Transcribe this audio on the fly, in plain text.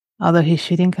Although he's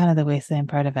shooting kind of the wasteland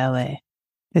part of LA,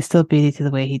 there's still beauty to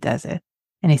the way he does it.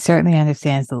 And he certainly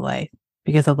understands the light,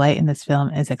 because the light in this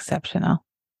film is exceptional.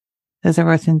 Those are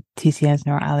words from TCN's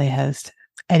Noir Alley host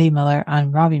Eddie Müller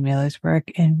on Robby Müller's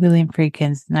work in William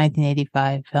Friedkin's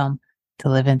 1985 film To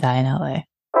Live and Die in LA.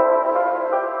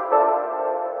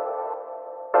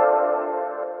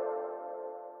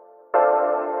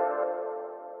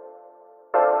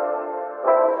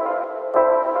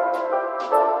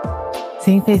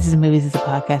 Seeing Faces in Movies is a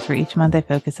podcast where each month I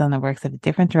focus on the works of a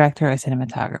different director or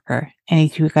cinematographer, and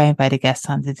each week I invite a guest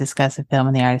on to discuss a film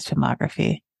and the artist's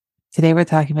filmography. Today we're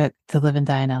talking about To Live and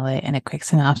Die in LA, and a quick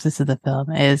synopsis of the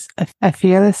film is a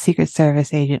fearless Secret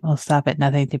Service agent will stop at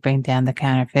nothing to bring down the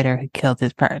counterfeiter who killed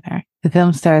his partner. The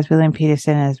film stars William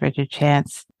Peterson as Richard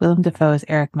Chance, Willem Dafoe as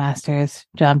Eric Masters,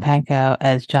 John Pankow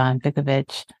as John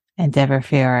Vikovich, and Deborah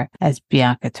Fiora as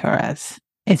Bianca Torres.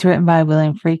 It's written by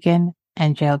William Friedkin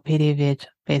and Gerald Pedievich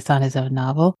based on his own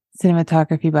novel.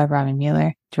 Cinematography by Robby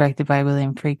Müller, directed by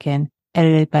William Friedkin,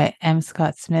 edited by M.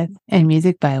 Scott Smith, and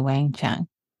music by Wang Chung.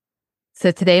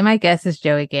 So today my guest is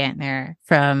Joey Gantner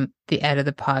from the Out of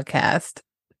the Podcast,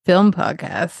 film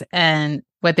podcast. And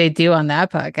what they do on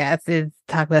that podcast is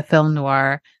talk about film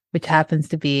noir, which happens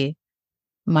to be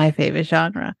my favorite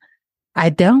genre. I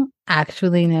don't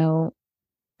actually know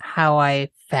how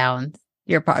I found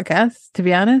your podcast, to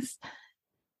be honest.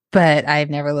 But I've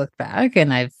never looked back,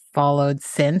 and I've followed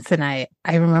since. And I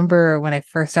remember when I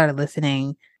first started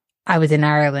listening, I was in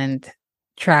Ireland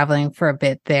traveling for a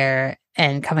bit there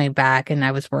and coming back, and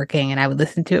I was working, and I would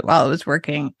listen to it while I was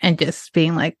working and just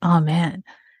being like, oh man,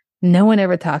 no one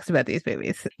ever talks about these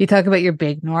movies. You talk about your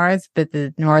big noirs, but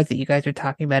the noirs that you guys are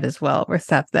talking about as well were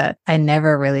stuff that I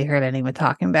never really heard anyone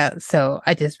talking about. So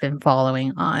I just been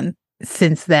following on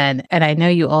since then. And I know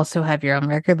you also have your own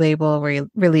record label where you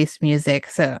release music.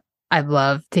 So I'd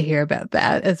love to hear about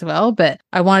that as well. But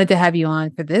I wanted to have you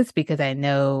on for this because I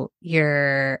know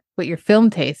what your film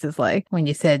taste is like. When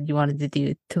you said you wanted to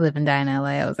do To Live and Die in LA,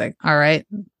 I was like, all right,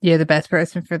 you're the best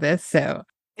person for this. So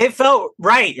it felt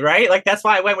right? Like, that's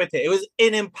why I went with it. It was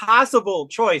an impossible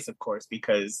choice, of course,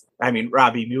 because, I mean,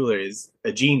 Robby Müller is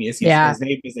a genius. His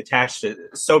name is attached to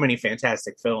so many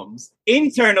fantastic films.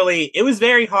 Internally, it was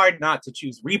very hard not to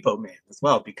choose Repo Man as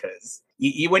well, because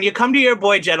when you come to your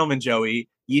boy, Gentleman Joey,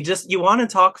 you want to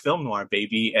talk film noir,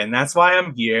 baby. And that's why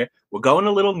I'm here. We're going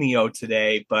a little neo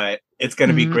today, but it's going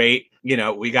to be great. You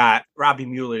know, we got Robby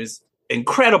Müller's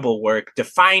incredible work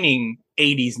defining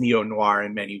 80s neo-noir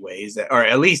in many ways, or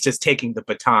at least just taking the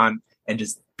baton and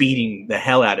just beating the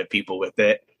hell out of people with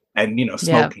it, and, you know,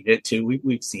 smoking it too.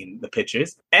 We've seen the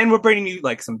pictures. And we're bringing you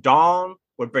like some Dawn,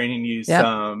 we're bringing you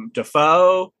some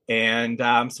Dafoe, and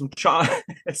some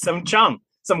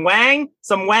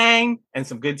Wang, and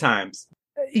some good times.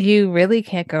 You really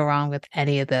can't go wrong with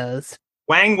any of those.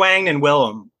 Wang, and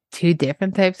Willem. Two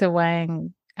different types of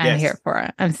Wang. I'm here for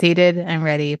it. I'm seated. I'm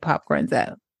ready. Popcorn's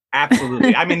out.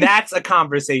 Absolutely. I mean, that's a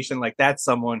conversation. Like, that's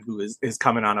someone who is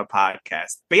coming on a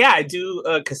podcast. But yeah, I do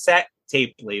a cassette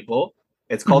tape label.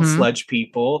 It's called Sludge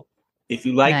People. If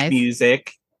you like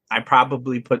music, I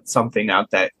probably put something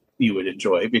out that you would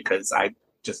enjoy, because I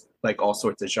just like all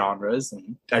sorts of genres,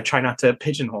 and I try not to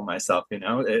pigeonhole myself, you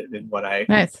know, in what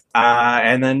I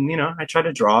and then, you know, I try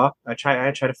to draw. I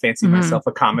try to fancy myself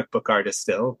a comic book artist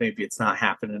still. Maybe it's not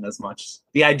happening as much.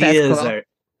 The ideas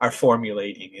are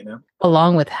formulating, you know.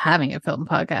 Along with having a film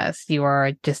podcast, you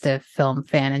are just a film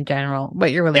fan in general.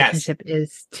 What your relationship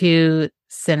is to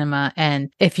cinema,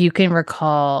 and if you can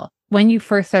recall when you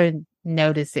first started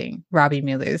noticing Robby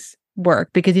Müller's work,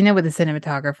 because, you know, with a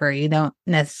cinematographer, you don't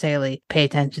necessarily pay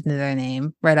attention to their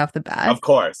name right off the bat. Of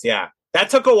course, yeah. That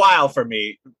took a while for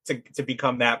me to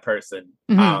become that person.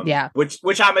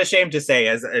 Which I'm ashamed to say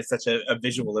as such a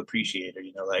visual appreciator.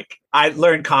 You know, like, I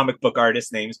learned comic book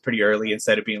artist names pretty early,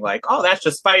 instead of being like, oh, that's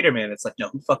just Spider-Man. It's like, no,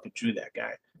 who fucking drew that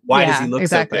guy? Why does he look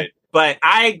so good? But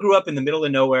I grew up in the middle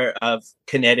of nowhere of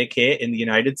Connecticut in the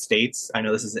United States. I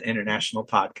know this is an international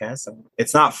podcast.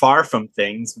 It's not far from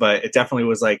things, but it definitely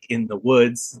was like in the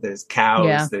woods. There's cows.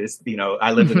 Yeah. There's, you know,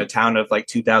 I lived in a town of like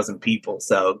 2,000 people.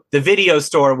 So the video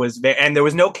store was and there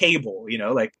was no cable, you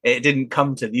know, like, it didn't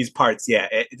come to these parts yet.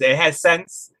 It has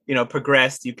since, you know,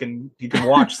 progressed. You can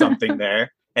watch something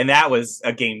there. And that was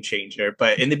a game changer.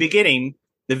 But in the beginning,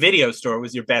 the video store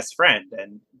was your best friend.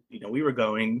 And, you know, we were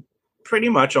going pretty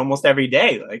much almost every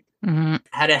day, like,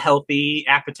 had a healthy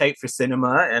appetite for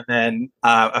cinema. And then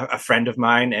a friend of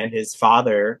mine and his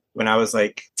father, when I was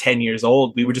like 10 years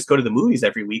old, we would just go to the movies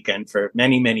every weekend for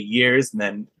many, many years. And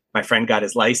then my friend got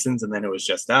his license, and then it was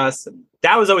just us. And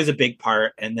that was always a big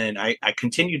part. And then I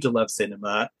continued to love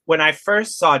cinema. When I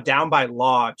first saw Down by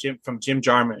Law from Jim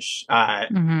Jarmusch,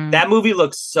 that movie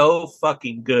looks so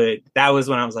fucking good. That was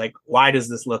when I was like, why does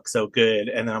this look so good?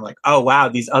 And then I'm like, oh, wow,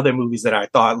 these other movies that I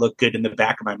thought looked good in the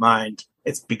back of my mind,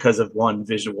 it's because of one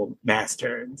visual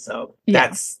master. And so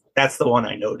that's the one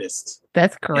I noticed.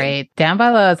 That's great. And Down by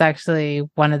Law is actually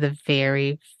one of the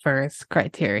very first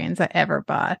Criterions I ever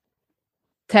bought.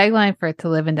 Tagline for To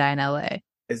Live and Die in LA.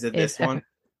 Is it this one?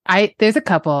 There's a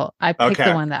couple. I picked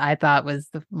the one that I thought was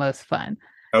the most fun.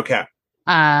 Okay.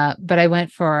 But I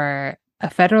went for a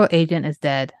federal agent is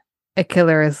dead, a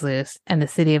killer is loose, and the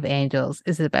city of angels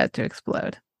is about to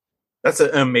explode. That's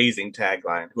an amazing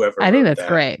tagline. Whoever I think that's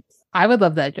great. I would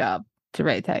love that job to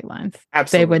write taglines.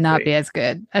 Absolutely. They would not be as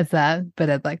good as that, but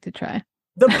I'd like to try.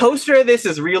 The poster of this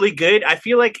is really good. I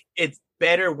feel like it's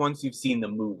better once you've seen the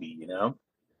movie, you know?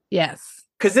 Yes.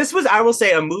 Because this was, I will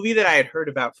say, a movie that I had heard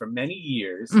about for many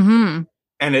years. And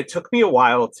it took me a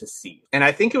while to see. And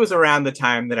I think it was around the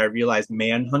time that I realized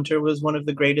Manhunter was one of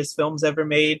the greatest films ever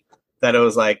made, that I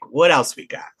was like, what else we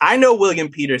got? I know William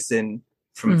Peterson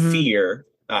from Fear,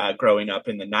 growing up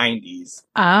in the 90s.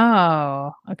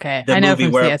 Oh, okay. I know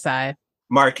from CSI.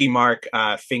 Marky Mark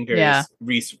fingers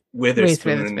Reese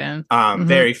Witherspoon.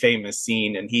 Very famous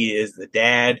scene, and he is the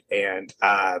dad. And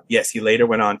yes, he later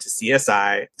went on to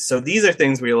CSI. So these are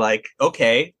things where you're like,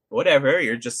 okay, whatever.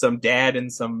 You're just some dad and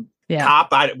some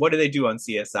cop. What do they do on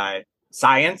CSI?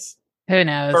 Science? Who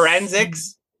knows?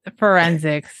 Forensics.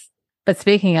 But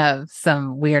speaking of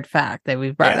some weird fact that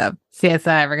we brought up,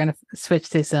 CSI, we're going to switch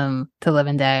to some To Live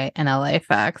and Die in LA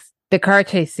facts. The car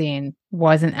chase scene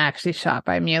wasn't actually shot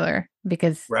by Müller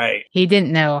because he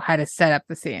didn't know how to set up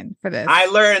the scene for this. I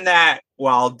learned that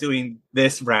while doing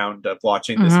this round of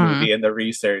watching this movie and the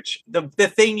research. The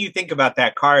thing you think about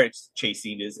that car chase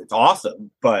scene is it's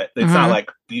awesome, but it's not like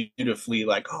beautifully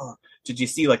like, oh, did you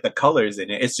see like the colors in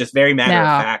it? It's just very matter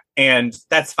of fact. And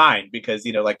that's fine because,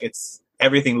 you know, like it's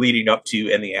everything leading up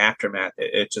to and the aftermath,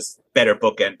 it just better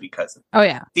bookend because of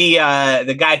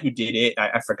the guy who did it,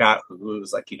 I forgot who, it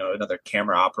was like, you know, another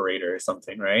camera operator or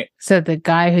something, right? So the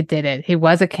guy who did it, he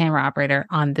was a camera operator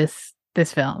on this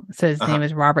film. So his name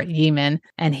is Robert Yeaman,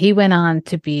 and he went on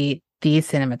to be the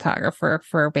cinematographer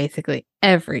for basically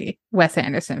every Wes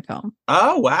Anderson film.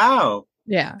 Oh wow.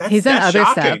 Yeah. He's done other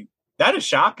stuff. That is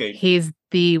shocking. He's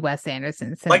the Wes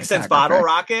Anderson cinematographer. Like since Bottle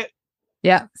Rocket?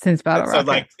 Yeah, since Bottle Rocket.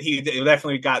 So like he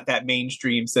definitely got that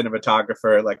mainstream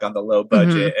cinematographer like on the low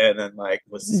budget, and then like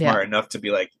was smart enough to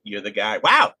be like, you're the guy.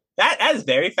 Wow, that is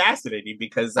very fascinating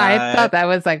because I thought that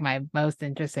was like my most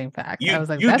interesting fact. I was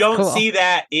like, you don't cool. see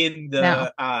that in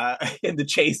the in the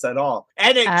chase at all,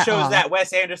 and it shows that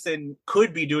Wes Anderson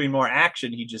could be doing more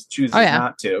action. He just chooses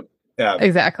not to. Yeah,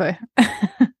 exactly.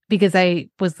 Because I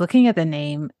was looking at the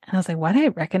name and I was like, why do I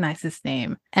recognize this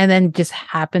name? And then just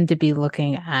happened to be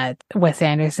looking at Wes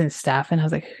Anderson's stuff. And I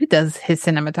was like, who does his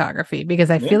cinematography?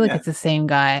 Because I feel like it's the same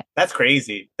guy. That's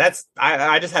crazy.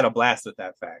 I just had a blast with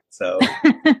that fact. So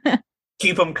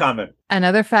keep them coming.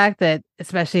 Another fact that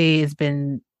especially has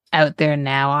been out there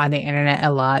now on the internet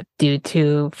a lot due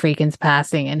to Friedkin's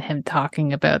passing and him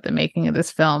talking about the making of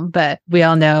this film. But we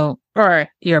all know, or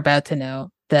you're about to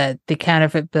know, that the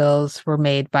counterfeit bills were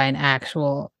made by an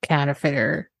actual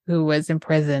counterfeiter who was in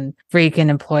prison. Friedkin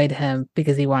employed him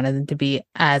because he wanted them to be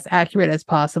as accurate as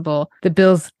possible. The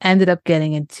bills ended up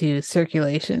getting into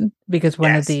circulation because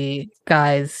one of the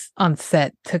guys on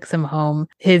set took some home.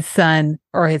 His son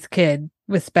or his kid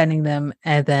was spending them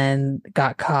and then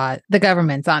got caught. The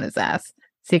government's on his ass.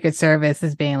 Secret Service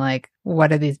is being like,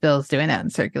 what are these bills doing out in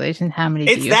circulation? How many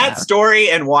do you have? It's that story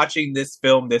and watching this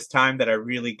film this time that I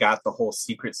really got the whole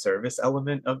Secret Service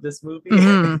element of this movie.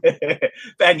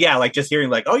 And yeah, like just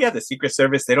hearing like, oh yeah, the Secret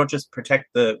Service, they don't just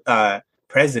protect the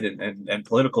president and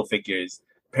political figures.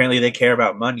 Apparently they care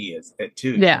about money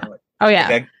too. Yeah. You know, like, oh yeah.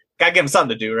 Like, gotta give them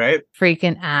something to do, right?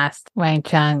 Friedkin asked Wang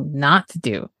Chung not to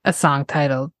do a song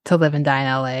titled To Live and Die in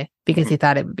LA because he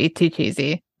thought it would be too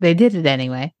cheesy. They did it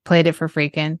anyway, played it for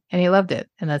Friedkin, and he loved it.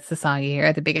 And that's the song you hear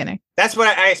at the beginning. That's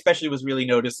what I especially was really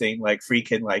noticing. Like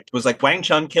Friedkin, like was like Wang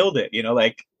Chung killed it. You know,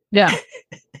 like yeah,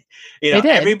 you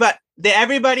know,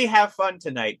 everybody have fun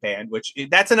tonight, band. Which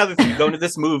that's another thing. You go into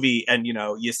this movie and you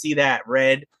know you see that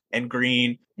red and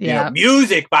green, you know,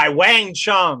 music by Wang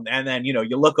Chung, and then you know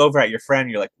you look over at your friend,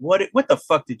 and you're like, what the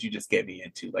fuck did you just get me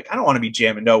into? Like, I don't want to be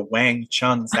jamming no Wang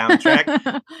Chung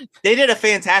soundtrack. They did a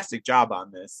fantastic job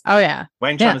on this. Oh yeah,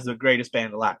 Wang Chung is the greatest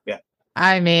band alive. Yeah,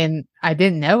 I mean, I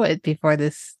didn't know it before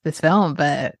this film,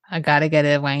 but I gotta get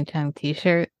a Wang Chung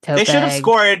t-shirt. They should have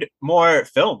scored more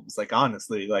films. Like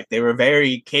honestly, like they were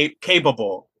very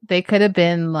capable They could have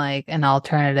been like an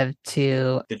alternative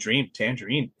to the Dream,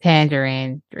 Tangerine.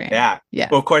 Dream. Yeah.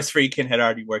 Well, of course, Friedkin had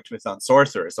already worked with on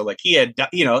Sorcerer. So like he had,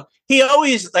 he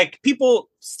always like people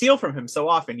steal from him so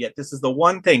often. Yet this is the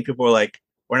one thing people were like,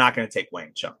 we're not going to take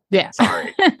Wang Chung. Yeah.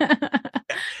 Sorry.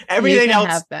 Everything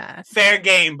else, fair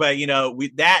game. But,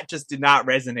 that just did not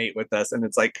resonate with us. And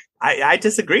it's like, I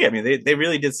disagree. I mean, they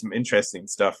really did some interesting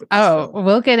stuff with this film.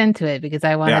 We'll get into it because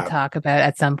I want to talk about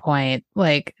at some point,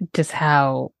 like just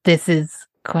how this is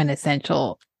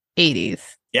quintessential 80s.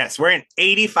 Yes, we're in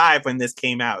 85 when this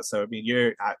came out. So, I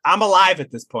mean, I'm alive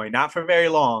at this point, not for very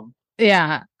long.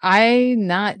 Yeah, I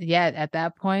not yet at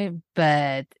that point,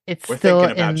 but we're still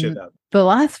thinking about you, though. The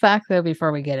last fact, though,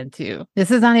 before we get into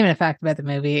this is not even a fact about the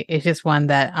movie. It's just one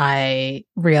that I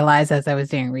realized as I was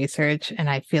doing research, and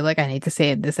I feel like I need to say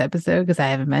it in this episode because I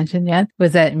haven't mentioned yet,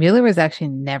 was that Müller was actually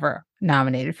never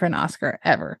nominated for an Oscar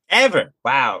ever. Ever?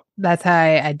 Wow. That's how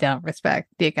I don't respect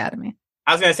the Academy.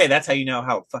 I was going to say, that's how you know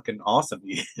how fucking awesome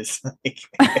he is.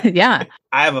 Yeah.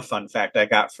 I have a fun fact I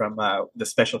got from the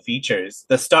special features.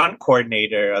 The stunt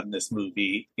coordinator on this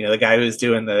movie, the guy who was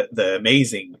doing the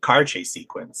amazing car chase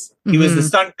sequence, he was the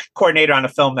stunt coordinator on a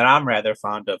film that I'm rather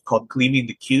fond of called Gleaming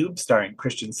the Cube, starring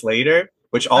Christian Slater,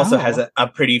 which also has a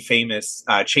pretty famous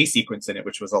chase sequence in it,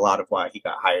 which was a lot of why he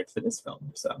got hired for this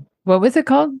film. So, what was it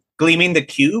called? Gleaming the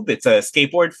Cube. It's a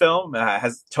skateboard film.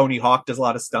 Has Tony Hawk does a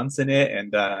lot of stunts in it,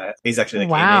 and he's actually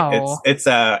it's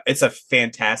a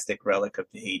fantastic relic of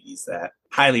the 80s that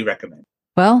highly recommend.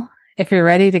 Well, if you're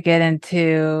ready to get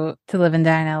into To Live and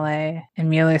Die in LA and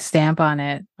Müller's stamp on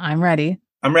it, I'm ready.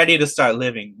 I'm ready to start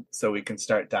living so we can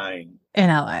start dying in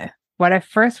LA. What I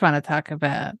first want to talk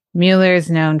about, Müller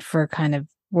is known for kind of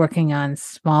working on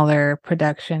smaller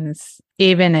productions,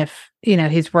 even if,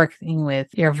 he's working with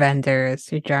your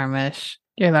vendors, your Jarmusch,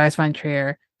 your Lars von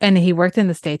Trier, and he worked in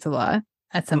the States a lot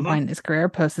at some point in his career,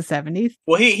 post the 70s.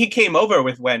 Well, he came over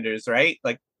with Wenders, right?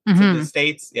 Like to the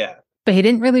States, yeah. But he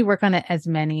didn't really work on as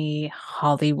many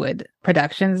Hollywood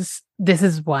productions. This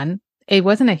is one. It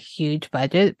wasn't a huge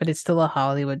budget, but it's still a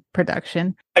Hollywood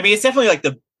production. I mean, it's definitely like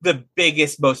the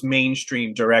biggest, most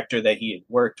mainstream director that he had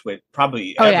worked with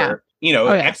probably ever.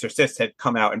 Yeah. Exorcist had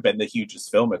come out and been the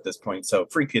hugest film at this point. So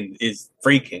Friedkin is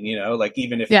Friedkin, like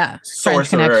even if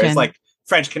Sorcerer is like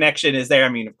French Connection is there. I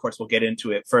mean, of course, we'll get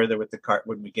into it further with the car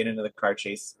when we get into the car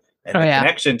chase and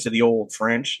connection to the old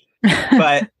French.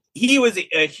 But he was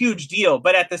a huge deal.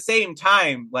 But at the same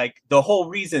time, like the whole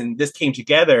reason this came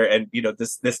together and,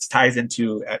 this ties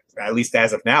into, at least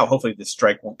as of now, hopefully the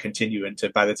strike won't continue into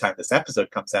by the time this episode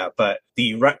comes out. But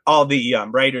all the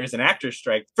writers and actors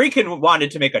strike, Friedkin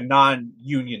wanted to make a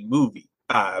non-union movie.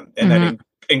 And that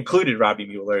included Robby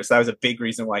Müller. So that was a big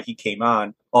reason why he came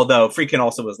on. Although Friedkin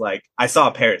also was like, I saw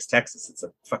Paris, Texas. It's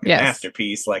a fucking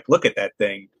masterpiece. Like, look at that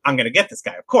thing. I'm going to get this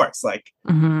guy, of course. Like,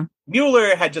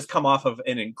 Müller had just come off of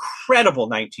an incredible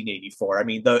 1984. I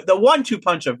mean, the 1-2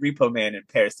 punch of Repo Man and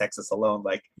Paris, Texas alone.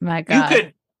 Like, my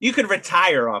God. You could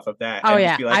retire off of that. Oh,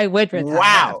 yeah. Like, I would retire.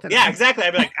 Wow. Yeah, exactly.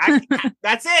 I'd be like,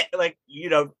 that's it. Like,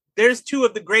 there's two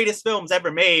of the greatest films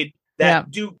ever made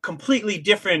that do completely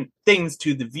different things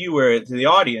to the viewer, to the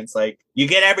audience. Like, you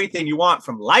get everything you want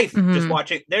from life. Just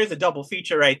watch it. There's a double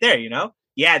feature right there,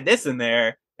 You add this in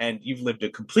there, and you've lived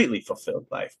a completely fulfilled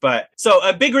life. But so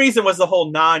a big reason was the whole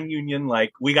non-union,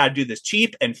 like, we got to do this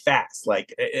cheap and fast.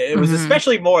 Like, it was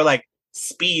especially more like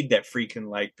speed that Friedkin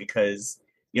liked because,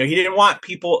 he didn't want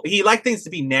people, he liked things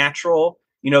to be natural.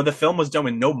 The film was done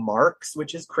with no marks,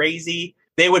 which is crazy.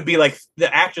 They would be like,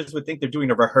 the actors would think they're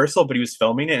doing a rehearsal, but he was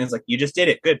filming it. And it's like, you just did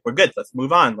it. Good. We're good. Let's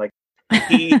move on. Like,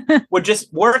 he would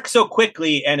just work so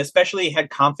quickly and especially had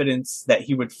confidence that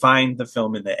he would find the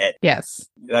film in the edit. Yes.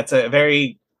 That's a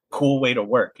very cool way to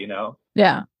work,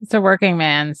 Yeah. It's a working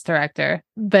man's director.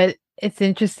 But it's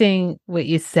interesting what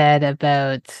you said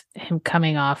about him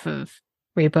coming off of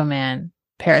Repo Man,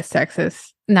 Paris,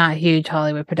 Texas. Not huge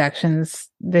Hollywood productions.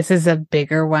 This is a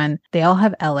bigger one. They all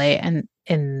have LA and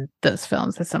in those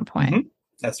films at some point.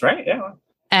 That's right, yeah.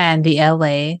 And the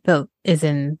LA that is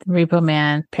in Repo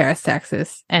Man, Paris,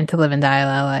 Texas, and To Live and Die in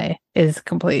LA is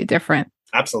completely different.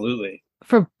 Absolutely.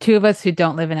 For two of us who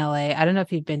don't live in LA, I don't know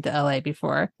if you've been to LA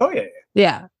before. Oh, yeah.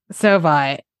 Yeah, so have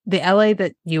I. The LA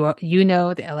that the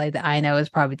LA that I know is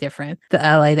probably different. The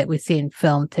LA that we see in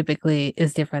film typically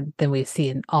is different than we see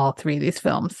in all three of these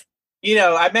films.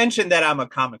 I mentioned that I'm a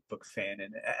comic book fan,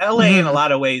 and LA in a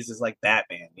lot of ways is like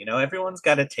Batman. Everyone's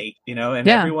got a take, and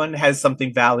everyone has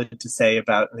something valid to say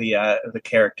about the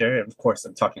character. And of course,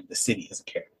 I'm talking the city as a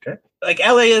character. Like,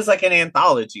 LA is like an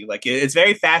anthology. Like, it's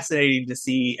very fascinating to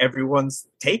see everyone's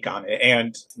take on it,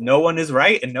 and no one is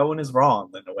right and no one is wrong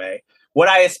in a way. What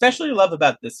I especially love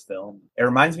about this film, it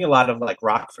reminds me a lot of like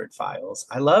Rockford Files.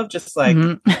 I love just like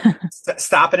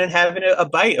stopping and having a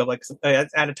bite of like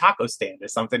at a taco stand or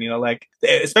something, like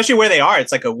especially where they are.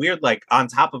 It's like a weird, like on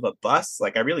top of a bus.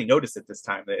 Like I really noticed it this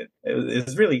time. It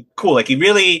was really cool. Like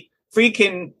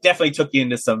Friedkin definitely took you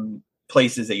into some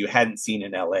places that you hadn't seen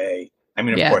in LA. I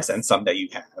mean, of course, and some that you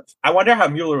have. I wonder how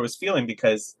Müller was feeling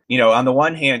because, on the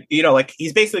one hand, like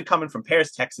he's basically coming from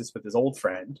Paris, Texas with his old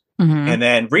friend. And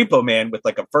then Repo Man with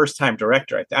like a first-time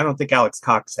director. I don't think Alex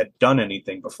Cox had done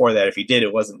anything before that. If he did,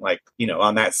 it wasn't like,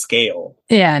 on that scale.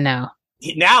 Yeah, no.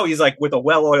 Now he's like with a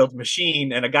well-oiled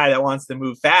machine and a guy that wants to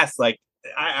move fast. Like,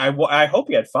 I hope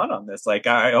he had fun on this. Like,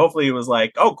 hopefully it was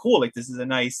like, oh, cool. Like, this is a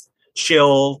nice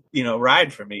chill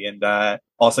ride for me, and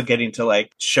also getting to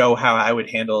like show how I would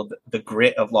handle the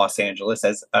grit of Los Angeles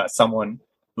as someone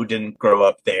who didn't grow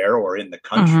up there or in the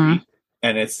country.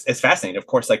 And it's fascinating. Of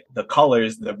course, like the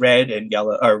colors, the red and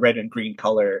yellow or red and green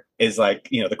color is like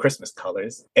the Christmas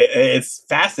colors. It's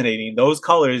fascinating, those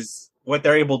colors, what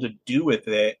they're able to do with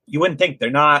it. You wouldn't think they're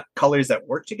not colors that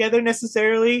work together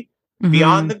necessarily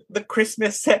beyond the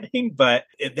Christmas setting, but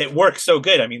it works so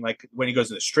good. I mean, like when he goes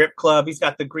to the strip club, he's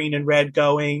got the green and red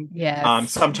going. Yeah.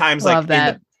 Sometimes like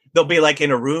they'll be like in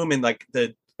a room and like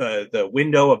the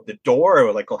window of the door,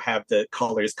 or like will have the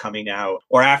colors coming out,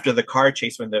 or after the car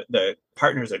chase when the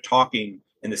partners are talking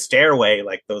in the stairway,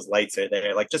 like those lights are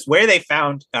there. Like just where they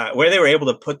found where they were able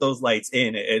to put those lights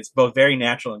in, it's both very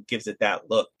natural and gives it that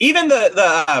look. Even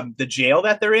the jail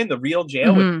that they're in, the real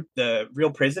jail with the real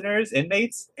prisoners,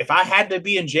 inmates. If I had to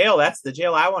be in jail, that's the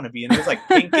jail I want to be in. There's like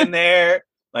pink in there.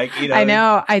 Like, I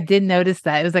know, I did notice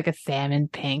that it was like a salmon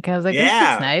pink. I was like, this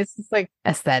is nice. It's like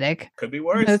aesthetic. Could be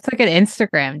worse. It's like an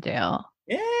Instagram jail.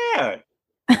 Yeah.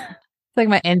 It's like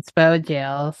my inspo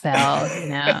jail cell,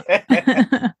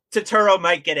 Totoro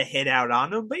might get a hit out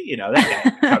on him, but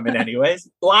that guy come in anyways.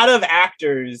 A lot of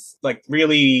actors like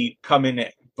really come in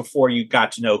before you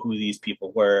got to know who these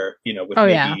people were, with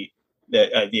maybe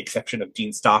the exception of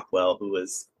Dean Stockwell, who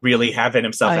was really having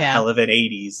himself a hell of an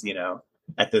 80s,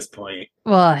 at this point.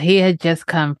 Well, he had just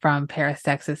come from Paris,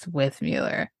 Texas with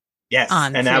Müller. Yes,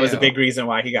 and that was a big reason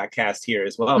why he got cast here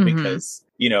as well, because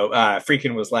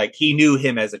Friedkin was like, he knew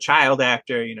him as a child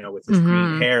actor, with his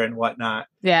green hair and whatnot.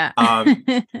 Yeah.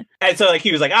 And so like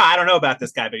he was like, I don't know about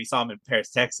this guy, but he saw him in Paris,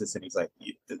 Texas, and he's like,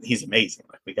 he's amazing.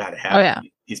 Like we got to have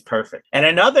him. He's perfect. And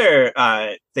another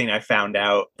thing I found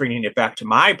out, bringing it back to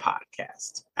my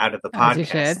podcast, Out of the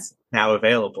Podcast, now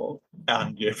available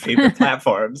on your favorite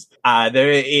platforms.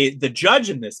 The judge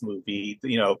in this movie,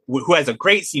 who has a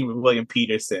great scene with William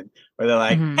Peterson, where they're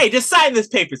like, hey, just sign this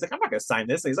paper. He's like, I'm not going to sign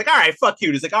this. And he's like, all right, fuck you.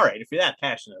 And he's like, all right, if you're that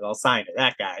passionate, I'll sign it.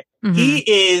 That guy. He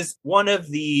is one of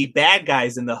the bad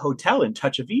guys in the hotel in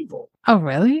Touch of Evil. Oh,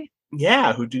 really?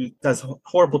 Yeah, who does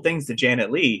horrible things to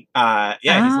Janet Leigh.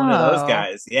 He's one of those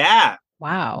guys. Yeah.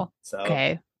 Wow. So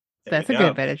okay. That's a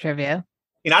good bit of trivia.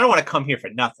 I don't want to come here for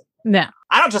nothing. No.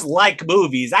 I don't just like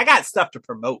movies. I got stuff to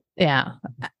promote. Yeah.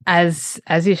 As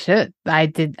you should.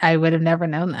 I would have never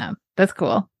known that. That's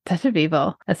cool. Touch of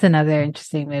Evil. That's another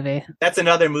interesting movie. That's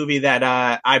another movie that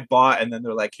I bought, and then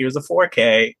they're like, here's a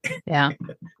 4K. Yeah.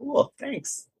 Cool.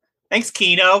 Thanks,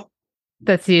 Kino.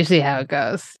 That's usually how it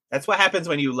goes. That's what happens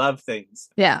when you love things.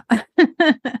 Yeah.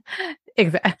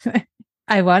 Exactly.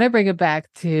 I want to bring it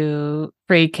back to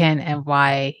Friedkin and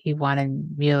why he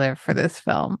wanted Müller for this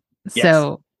film. Yes.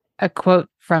 So a quote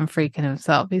from Friedkin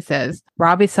himself. He says,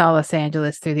 Robby saw Los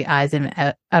Angeles through the eyes of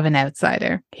an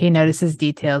outsider. He notices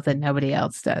details that nobody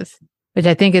else does, which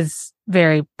I think is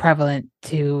very prevalent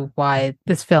to why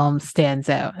this film stands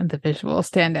out and the visuals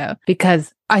stand out.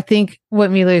 Because I think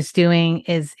what Müller's doing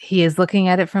is he is looking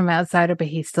at it from outsider, but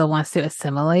he still wants to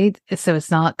assimilate. So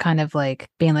it's not kind of like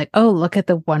being like, oh, look at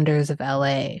the wonders of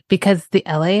LA. Because the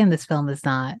LA in this film is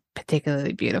not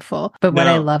particularly beautiful. But what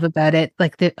I love about it,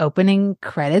 like the opening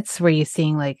credits where you're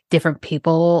seeing like different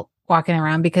people walking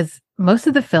around, because most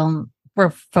of the film we're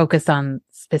focused on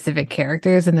specific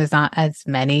characters and there's not as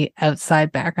many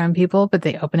outside background people, but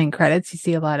the opening credits, you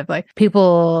see a lot of like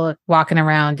people walking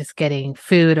around just getting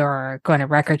food or going to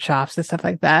record shops and stuff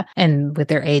like that. And with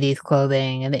their 80s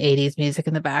clothing and the 80s music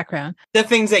in the background. The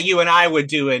things that you and I would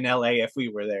do in LA if we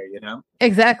were there,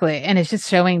 Exactly. And it's just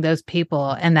showing those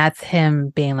people. And that's him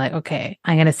being like, okay,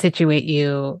 I'm going to situate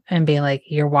you and being like,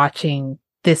 you're watching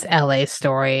this LA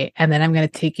story. And then I'm going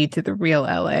to take you to the real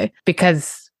LA,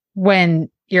 because when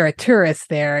you're a tourist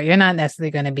there, you're not necessarily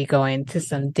going to be going to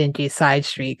some dingy side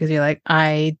street because you're like,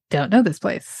 I don't know this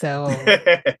place. So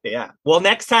yeah. Well,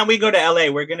 next time we go to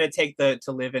LA, we're going to take the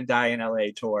To Live and Die in LA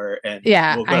tour, and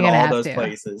we'll go to all those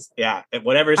places. Yeah. And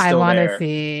whatever's still there. I want to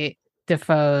see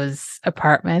Defoe's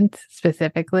apartment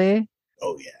specifically.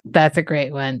 Oh yeah, that's a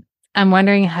great one. I'm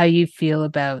wondering how you feel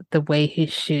about the way he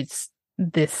shoots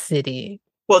this city.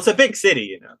 Well, it's a big city,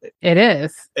 you know. It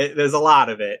is. There's a lot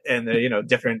of it, and you know,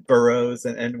 different boroughs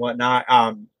and whatnot.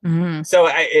 So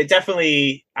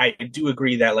I do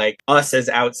agree that like us as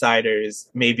outsiders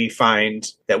maybe find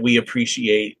that we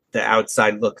appreciate the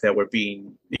outside look that we're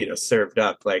being, you know, served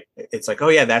up. Like it's like, oh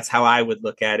yeah, that's how I would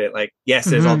look at it. Like, yes,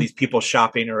 there's all these people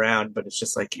shopping around, but it's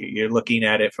just like you're looking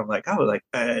at it from like, oh, like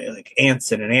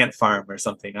ants in an ant farm or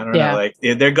something. I don't know. Like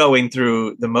they're going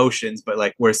through the motions, but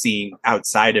like we're seeing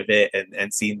outside of it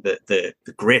and seeing the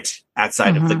grit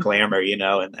outside of the glamour, you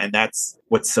know, and that's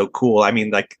what's so cool. I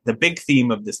mean, like the big theme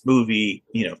of this movie,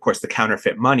 you know, of course, the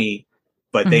counterfeit money,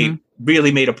 but they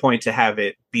really made a point to have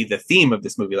it be the theme of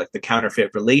this movie, like the counterfeit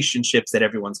relationships that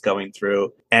everyone's going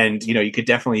through. And, you know, you could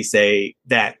definitely say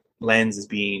that lens is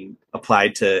being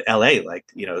applied to LA. Like,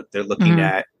 you know, they're looking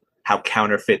at how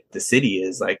counterfeit the city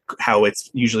is, like how it's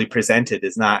usually presented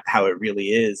is not how it really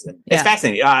is. And it's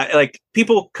fascinating. Like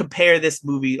people compare this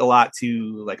movie a lot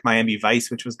to like Miami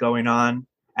Vice, which was going on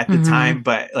at the time,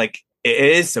 but like it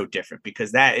is so different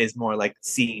because that is more like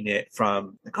seeing it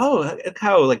from like, oh, look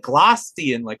how like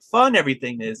glossy and like fun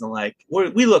everything is, and like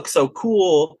we look so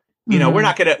cool. You know, we're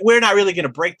not really gonna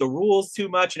break the rules too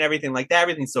much and everything like that.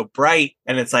 Everything's so bright,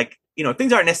 and it's like, you know,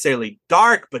 things aren't necessarily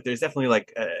dark, but there's definitely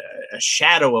like a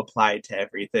shadow applied to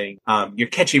everything. You're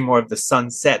catching more of the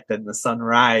sunset than the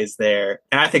sunrise there,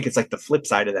 and I think it's like the flip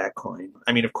side of that coin.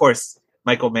 I mean, of course,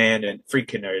 Michael Mann and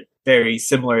Friedkin are very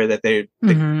similar. That they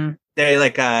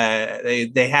like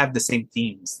they have the same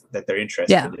themes that they're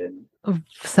interested in.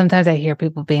 Sometimes I hear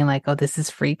people being like, "Oh, this is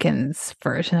Friedkin's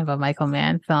version of a Michael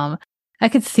Mann film." I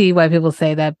could see why people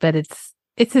say that, but it's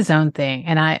his own thing,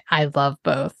 and I love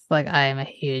both. Like I am a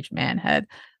huge Mann head.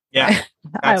 Yeah,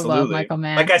 I love Michael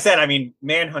Mann. Like I said, I mean,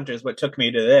 Manhunter is what took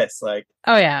me to this. Like,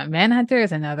 oh yeah, Manhunter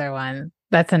is another one.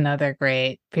 That's another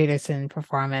great Peterson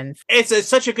performance. It's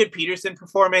such a good Peterson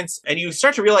performance, and you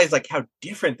start to realize like how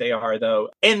different they are,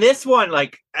 though. In this one,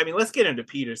 like, I mean, let's get into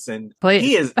Peterson.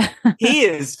 Please. He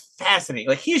is fascinating.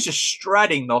 Like, he's just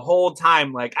strutting the whole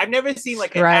time. Like, I've never seen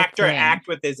like an actor act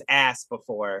with his ass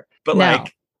before, but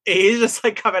like he's just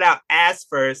like coming out ass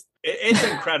first. It's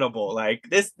incredible. Like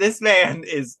this man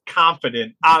is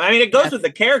confident. I mean, it goes with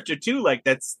the character too. Like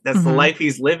that's the life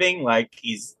he's living. Like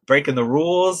he's breaking the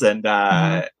rules, and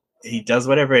he does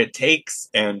whatever it takes.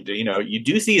 And you know, you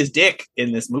do see his dick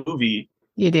in this movie.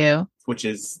 You do, which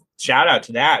is shout out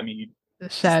to that. I mean,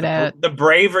 shout out the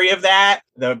bravery of that,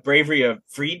 the bravery of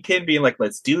Friedkin being like,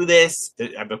 "Let's do this."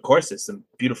 And of course, there's some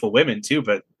beautiful women too,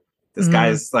 but this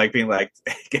guy's like being like,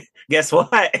 "Guess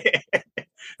what?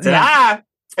 Ta-da!"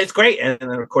 It's great. And then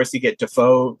of course you get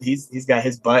Defoe. He's got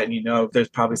his butt, and you know there's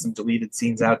probably some deleted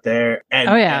scenes out there.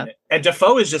 And and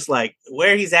Defoe is just like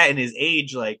where he's at in his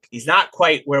age, like he's not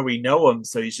quite where we know him,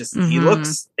 so he's just he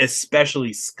looks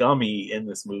especially scummy in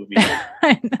this movie.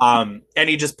 And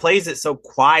he just plays it so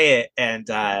quiet, and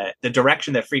the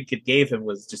direction that Friedkin gave him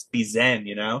was just be zen,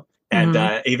 you know?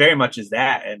 And he very much is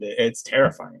that, and it's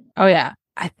terrifying. Oh yeah.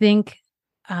 I think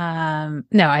no,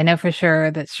 I know for sure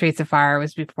that Streets of Fire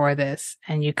was before this,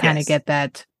 and you kind of get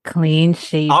that clean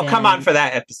shape. I'll come on for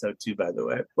that episode too, by the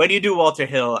way. When you do Walter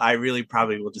Hill, I really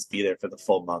probably will just be there for the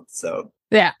full month. So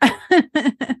yeah.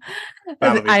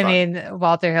 I mean,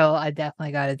 Walter Hill, I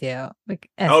definitely got to do. Like,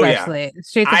 especially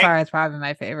Streets of Fire is probably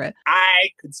my favorite.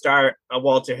 I could start a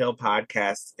Walter Hill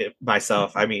podcast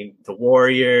myself. I mean, The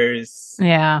Warriors.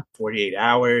 Yeah. 48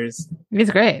 Hours.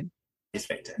 He's great. He's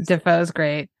fantastic. Defoe's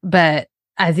great, but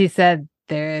as you said,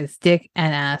 there's dick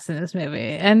and ass in this movie,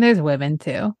 and there's women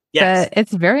too. Yes, but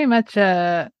it's very much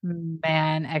a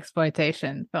man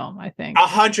exploitation film. I think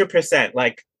 100%.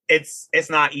 Like it's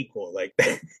not equal. Like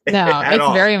no,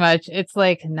 it's very much. It's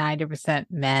like 90%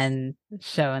 men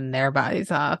showing their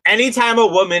bodies off. Anytime a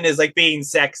woman is like being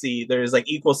sexy, there's like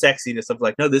equal sexiness of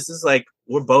like, no, this is like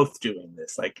we're both doing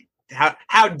this. Like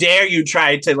how dare you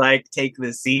try to like take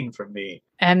this scene from me?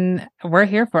 And we're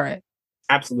here for it.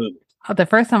 Absolutely. The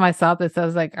first time I saw this, I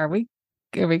was like, are we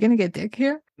gonna get dick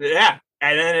here? Yeah.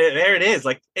 And then there it is.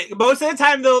 Like most of the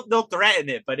time they'll threaten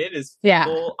it, but it is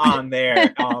full on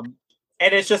there.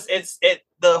 And it's just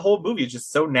the whole movie is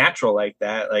just so natural like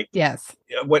that. Like yes.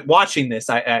 When watching this,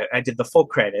 I did the full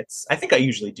credits. I think I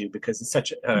usually do because it's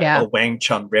such a Wang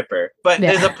Chung ripper. But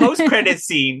there's a post-credit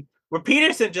scene where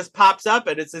Peterson just pops up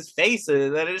and it's his face,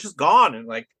 and then it's just gone. And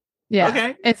like,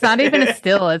 okay. It's not even a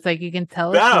still. It's like you can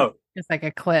tell it's like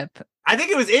a clip. I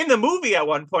think it was in the movie at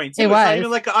one point too. It's not even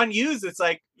like unused. It's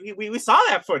like we saw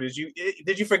that footage.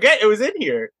 Did you forget it was in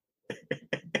here?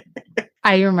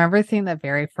 I remember seeing the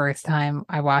very first time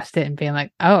I watched it and being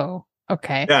like, oh,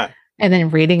 okay. Yeah. And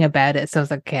then reading about it. So I was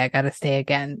like, okay, I got to stay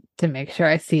again to make sure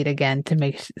I see it again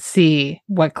to see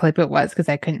what clip it was because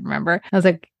I couldn't remember. I was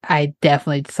like, I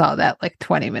definitely saw that like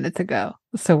 20 minutes ago.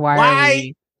 So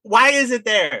why is it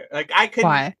there? Like I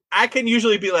can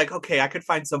usually be like, okay, I could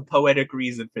find some poetic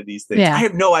reason for these things. Yeah. I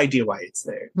have no idea why it's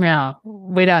there. No,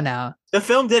 we don't know. The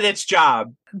film did its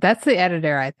job. That's the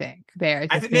editor, I think. Maybe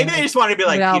they just want to be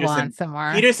like,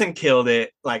 Peterson killed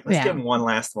it. Like, let's give him one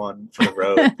last one for the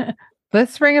road.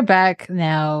 Let's bring it back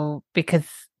now because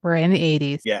we're in the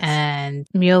 80s. Yes. And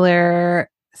Müller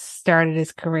started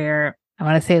his career, I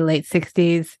want to say late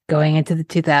 60s, going into the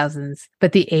 2000s.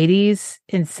 But the 80s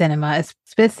in cinema,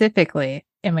 specifically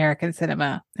American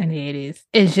cinema in the 80s,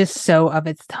 is just so of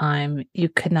its time. You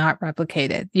could not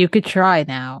replicate it. You could try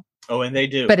now. Oh, and they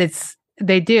do. But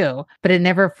they do. But it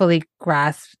never fully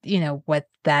grasped, what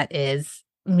that is.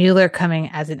 Müller coming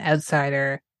as an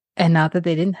outsider. And not that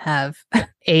they didn't have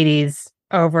 80s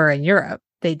over in Europe.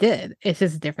 They did. It's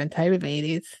just a different type of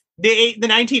 80s. The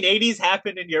 1980s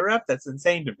happened in Europe? That's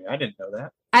insane to me. I didn't know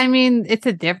that. I mean, it's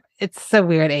a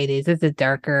weird 80s. It's a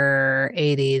darker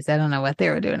 80s. I don't know what they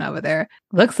were doing over there.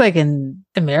 Looks like in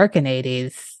American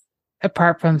 80s,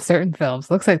 apart from certain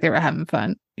films, looks like they were having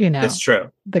fun. That's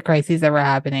true. The crises that were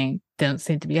happening don't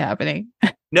seem to be happening.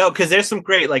 No, because there's some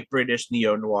great like British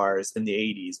neo-noirs in the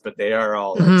 80s, but they are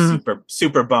all like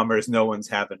super bummers. No one's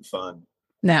having fun.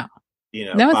 No.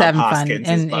 No one's Bob having Hoskins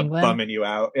fun in is England. Bumming you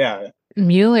out. Yeah.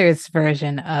 Müller's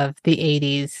version of the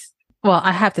 80s. Well,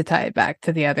 I have to tie it back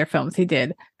to the other films he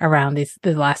did around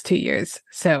the last 2 years.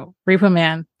 So Repo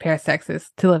Man, Paris,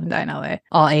 Texas, To Live and Die in LA,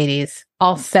 all 80s,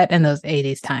 all set in those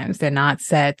 80s times. They're not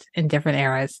set in different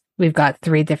eras. We've got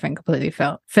 3 different completely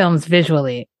films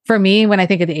visually. For me, when I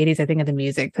think of the 80s, I think of the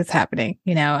music that's happening,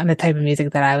 and the type of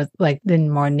music that I was like, the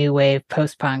more new wave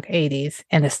post-punk 80s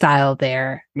and the style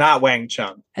there. Not Wang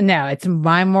Chung. No, it's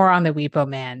more on the Repo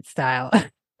Man style.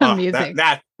 Music.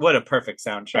 That what a perfect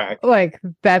soundtrack. Like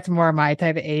that's more my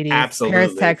type of 80s. Absolutely.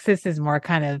 Paris, Texas is more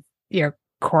kind of your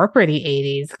corporate-y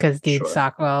 80s because Dude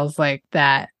Stockwell's like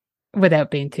that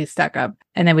without being too stuck up.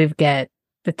 And then we've got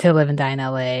the To Live and Die in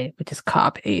LA, which is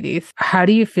cop 80s. How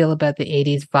do you feel about the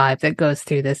 80s vibe that goes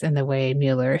through this and the way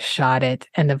Müller shot it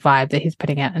and the vibe that he's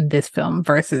putting out in this film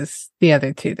versus the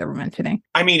other 2 that we're mentioning?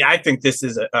 I mean, I think this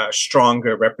is a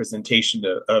stronger representation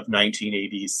of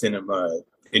 1980s cinema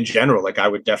in general. Like I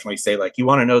would definitely say, like, you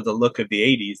want to know the look of the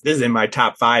 80s, this is in my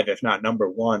top 5 if not number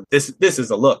 1. This is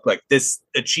a look. Like this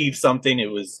achieved something.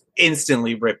 It was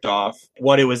instantly ripped off.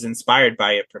 What it was inspired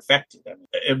by, it perfected. I mean,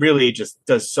 it really just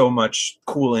does so much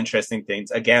cool, interesting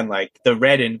things. Again, like the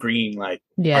red and green like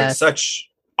are such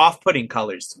off-putting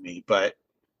colors to me, but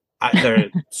they're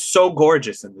so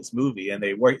gorgeous in this movie, and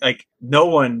they work. Like no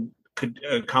one could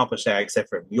accomplish that except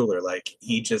for Müller. Like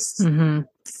he just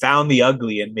found the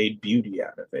ugly and made beauty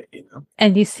out of it,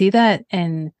 And you see that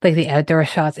in like the outdoor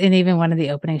shots, and even one of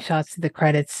the opening shots to the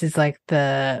credits is like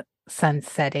the sun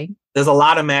setting. There's a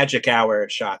lot of magic hour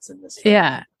shots in this film.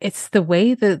 Yeah, it's the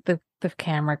way that the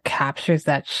camera captures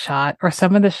that shot, or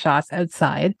some of the shots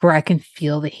outside where I can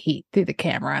feel the heat through the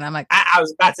camera, and I'm like, I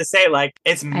was about to say, like,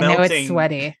 it's melting. I know it's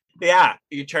sweaty. Yeah,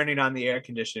 you're turning on the air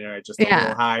conditioner just a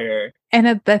little higher.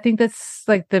 And I think that's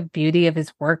like the beauty of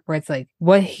his work, where it's like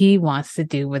what he wants to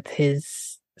do with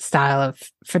his style of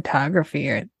photography,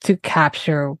 or to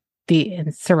capture the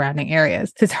surrounding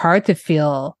areas. It's hard to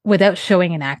feel without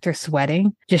showing an actor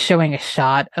sweating, just showing a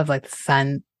shot of like the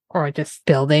sun or just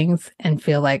buildings and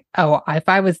feel like, oh, if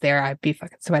I was there, I'd be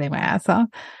fucking sweating my ass off.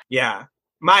 Yeah.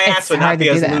 My ass would not be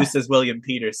as loose as William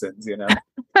Peterson's,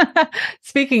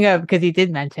 Speaking of, because he did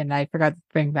mention, I forgot to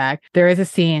bring back, there is a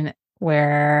scene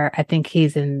where I think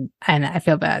he's in, and I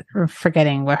feel bad for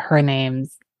forgetting what her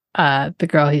name's, the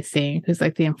girl he's seeing, who's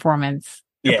like the informant's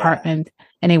apartment,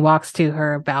 and he walks to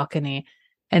her balcony,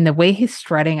 and the way he's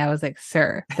strutting, I was like,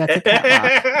 sir, that's a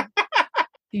catwalk.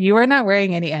 You are not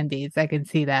wearing any undies. I can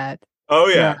see that. Oh,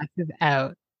 yeah. Your ass is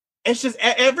out. It's just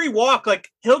every walk, like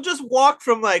he'll just walk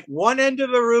from like one end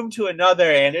of the room to another,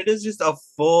 and it is just a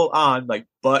full on like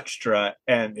butt strut,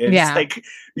 and it's like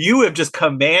you have just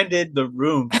commanded the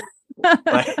room.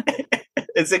 Like,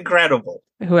 it's incredible.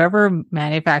 Whoever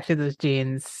manufactured those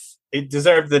jeans, it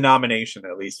deserved the nomination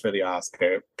at least for the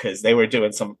Oscar, because they were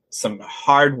doing some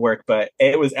hard work, but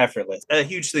it was effortless. A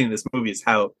huge thing in this movie is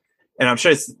how. And I'm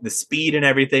sure it's the speed and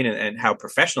everything, and how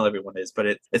professional everyone is, but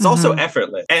it's also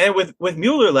effortless. And with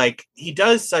Müller, like he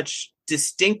does such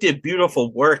distinctive,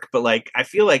 beautiful work, but like I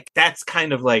feel like that's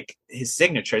kind of like his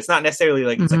signature. It's not necessarily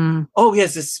like it's like, oh, he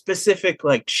has this specific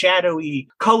like shadowy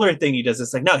color thing he does.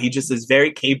 It's like, no, he just is very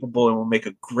capable and will make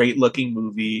a great looking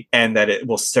movie, and that it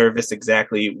will service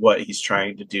exactly what he's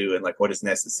trying to do and like what is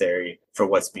necessary for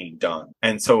what's being done.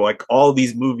 And so like all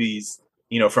these movies,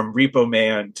 you know, from Repo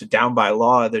Man to Down by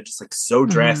Law, they're just like so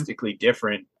drastically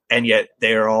different, and yet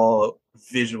they're all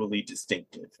visually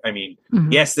distinctive. I mean,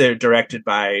 yes, they're directed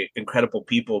by incredible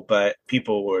people, but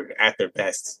people were at their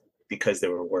best because they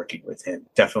were working with him.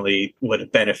 Definitely would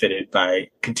have benefited by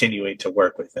continuing to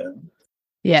work with him.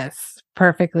 Yes,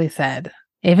 perfectly said.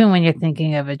 Even when you're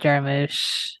thinking of a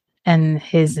Jarmusch and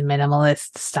his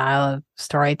minimalist style of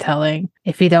storytelling,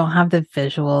 if you don't have the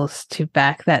visuals to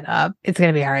back that up, it's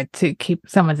going to be hard to keep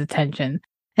someone's attention.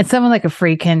 And someone like a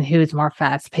Friedkin who's more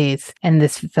fast-paced, and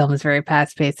this film is very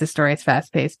fast-paced, the story is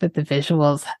fast-paced, but the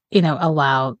visuals, you know,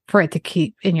 allow for it to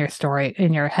keep in your story,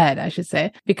 in your head, I should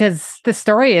say, because the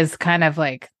story is kind of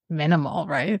like minimal,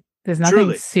 right? There's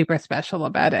nothing super special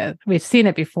about it. We've seen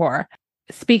it before.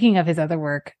 Speaking of his other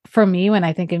work, for me, when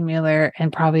I think of Müller,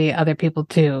 and probably other people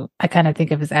too, I kind of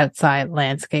think of his outside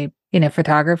landscape, you know,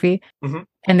 photography.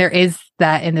 And there is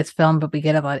that in this film, but we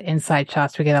get a lot of inside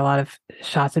shots. We get a lot of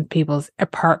shots in people's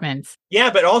apartments.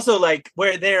 Yeah, but also like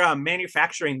where they're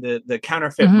manufacturing the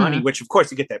counterfeit money, which of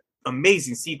course you get that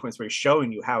amazing sequence where he's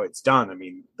showing you how it's done. I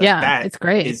mean, that it's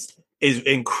great. Is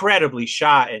incredibly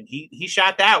shot, and he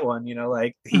shot that one. You know,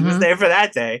 like he was there for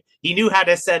that day. He knew how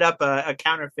to set up a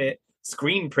counterfeit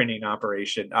screen printing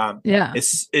operation.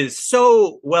 Is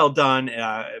so well done,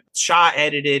 shot,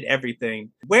 edited,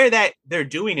 everything. Where that they're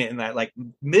doing it in that like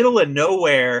middle of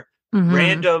nowhere,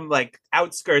 random like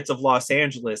outskirts of Los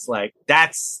Angeles, like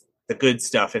that's the good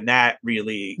stuff, and that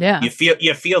really you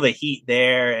feel the heat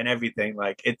there and everything.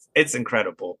 Like it's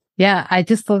incredible. Yeah, I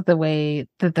just love the way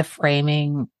that the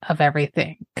framing of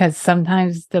everything, because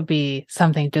sometimes there'll be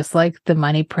something just like the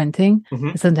money printing.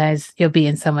 Sometimes you'll be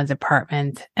in someone's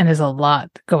apartment and there's a lot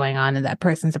going on in that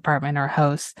person's apartment or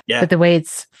house. But the way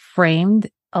it's framed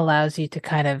allows you to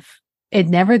kind of, it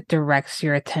never directs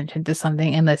your attention to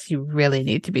something unless you really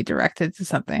need to be directed to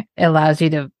something. It allows you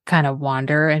to kind of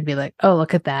wander and be like, oh,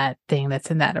 look at that thing that's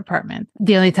in that apartment.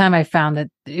 The only time I found that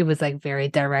it was like very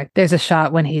direct, there's a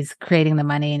shot when he's creating the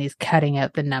money and he's cutting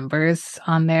out the numbers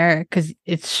on there because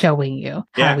it's showing you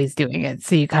how he's doing it.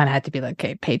 So you kind of had to be like,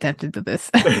 okay, pay attention to this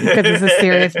because it's a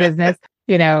serious business.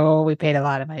 You know, we paid a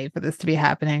lot of money for this to be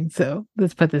happening. So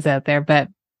let's put this out there. But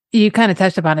you kind of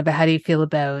touched upon it, but how do you feel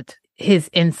about his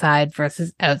inside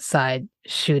versus outside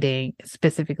shooting,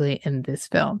 specifically in this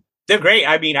film? They're great.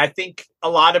 I mean, I think a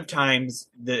lot of times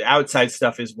the outside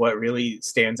stuff is what really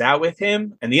stands out with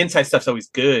him, and the inside stuff's always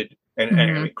good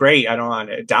and great. I don't want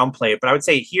to downplay it, but I would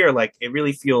say here, like, it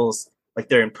really feels like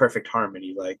they're in perfect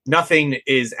harmony. Like nothing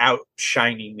is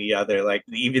outshining the other. Like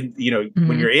even, you know,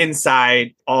 when you're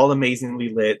inside, all amazingly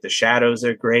lit, the shadows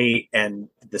are great, and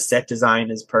the set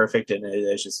design is perfect, and it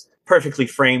is just perfectly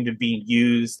framed and being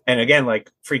used. And again,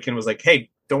 like Friedkin was like, hey,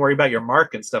 don't worry about your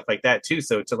mark and stuff like that too.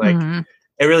 So to like,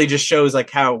 it really just shows like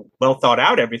how well thought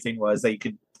out everything was, that you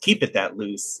could keep it that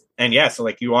loose. And so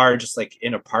like you are just like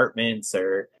in apartments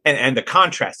or, and the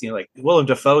contrast, you know, like Willem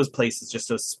Dafoe's place is just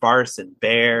so sparse and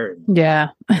bare. And,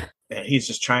 and he's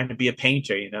just trying to be a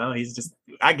painter, you know, he's just,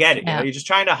 I get it. You know, he's just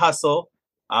trying to hustle.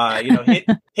 You know,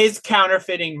 his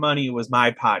counterfeiting money was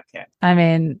my podcast. I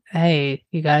mean, hey,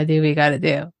 you got to do what you got to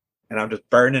do. And I'm just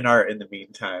burning art in the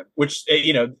meantime, which,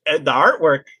 you know, the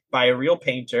artwork by a real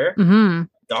painter, the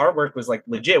artwork was like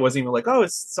legit. It wasn't even like, oh,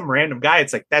 it's some random guy.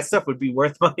 It's like that stuff would be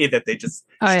worth money that they just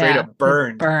straight up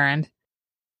burned.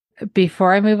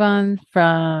 Before I move on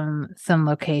from some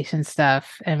location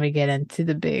stuff and we get into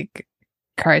the big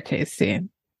car chase scene.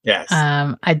 Yes.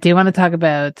 I do want to talk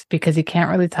about, because you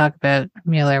can't really talk about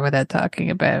Müller without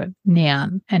talking about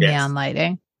neon and neon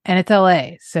lighting. And it's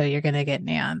LA, so you're going to get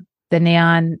neon. The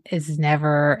neon is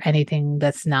never anything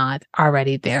that's not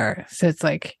already there. So it's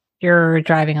like you're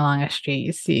driving along a street,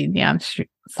 you see neon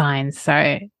signs,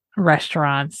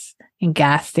 restaurants and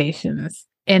gas stations.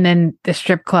 And then the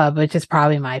strip club, which is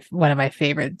probably one of my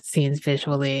favorite scenes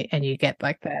visually. And you get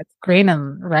like that green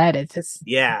and red. It's just,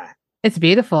 it's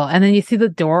beautiful. And then you see the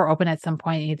door open at some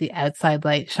point and you get the outside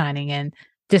light shining in,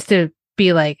 just to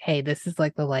be like, hey, this is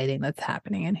like the lighting that's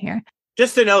happening in here.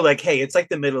 Just to know, like, hey, it's like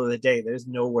the middle of the day. There's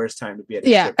no worse time to be at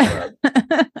a strip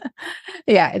club.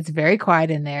 It's very quiet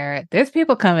in there. There's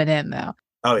people coming in, though.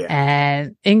 Oh, yeah.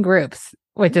 And in groups,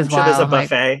 which is wild. There's a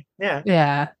buffet. Like,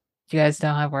 you guys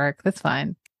don't have work. That's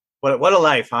fine. What a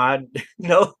life, huh?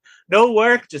 No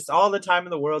work, just all the time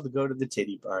in the world to go to the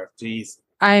titty bar. Jeez.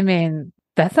 I mean,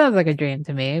 That sounds like a dream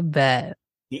to me, but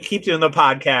you keep doing the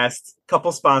podcast,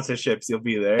 couple sponsorships, you'll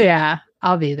be there. Yeah,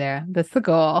 I'll be there. That's the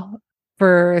goal.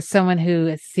 For someone who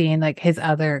has seen like his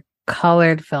other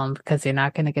colored film, because you're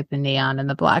not going to get the neon and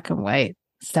the black and white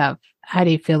stuff. How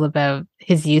do you feel about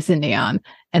his use of neon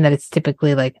and that it's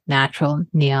typically like natural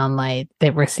neon light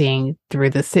that we're seeing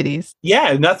through the cities?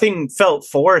 Yeah, nothing felt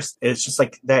forced. It's just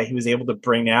like that he was able to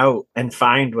bring out and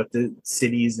find what the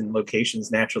cities and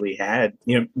locations naturally had,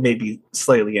 maybe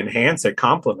slightly enhance or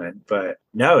complement. But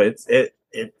no,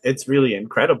 it's really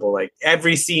incredible. Like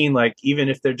every scene, like even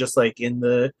if they're just like in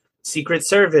the Secret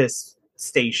Service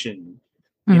station,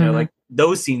 like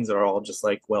those scenes are all just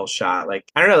like well shot. Like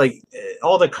I don't know, like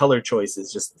all the color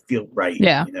choices just feel right.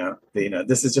 Yeah.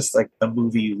 This is just like a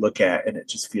movie you look at and it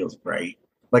just feels right.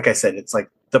 Like I said, it's like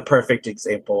the perfect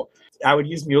example. I would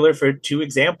use Müller for 2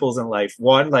 examples in life.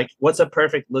 One, like what's a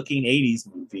perfect looking 80s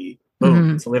movie?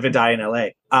 Boom, To Live and Die in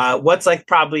LA. What's like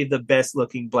probably the best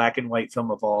looking black and white film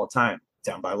of all time?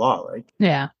 Down by Law. Like,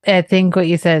 yeah, I think what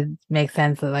you said makes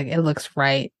sense. That like it looks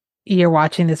right. You're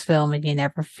watching this film and you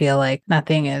never feel like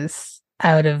nothing is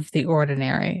out of the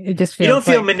ordinary. It just feels you don't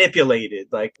feel manipulated.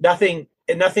 Like nothing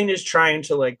is trying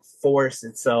to like force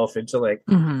itself into like,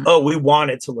 oh, we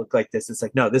want it to look like this. It's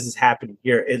like, no, this is happening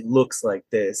here. It looks like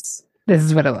this. This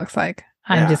is what it looks like.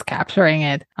 I'm just capturing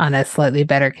it on a slightly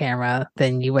better camera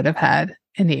than you would have had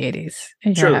in the 80s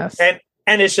in your house. And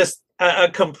it's just a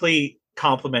complete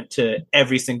compliment to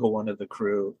every single one of the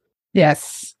crew.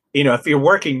 Yes. If you're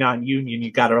working non-union,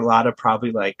 you got a lot of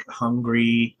probably like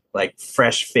hungry, like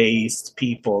fresh-faced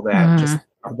people that just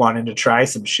are wanting to try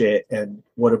some shit, and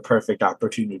what a perfect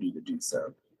opportunity to do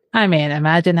so. I mean,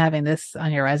 imagine having this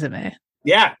on your resume.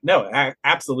 Yeah, no,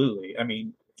 absolutely. I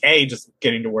mean, A, just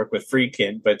getting to work with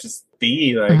Friedkin, but just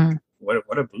B, like, what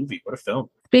a movie, what a film.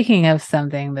 Speaking of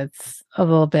something that's a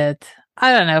little bit,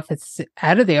 I don't know if it's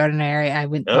out of the ordinary, I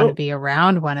wouldn't want to be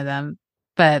around one of them,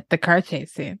 but the car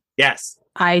chase scene. Yes.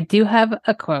 I do have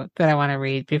a quote that I want to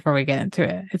read before we get into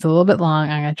it. It's a little bit long.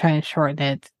 I'm going to try and shorten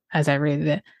it as I read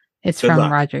it. It's from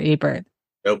Roger Ebert.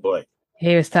 Oh, boy.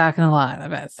 He was talking a lot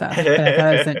about stuff, but I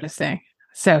thought it was interesting.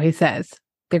 So he says,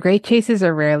 the great chases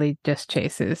are rarely just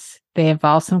chases. They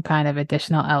involve some kind of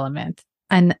additional element.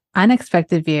 An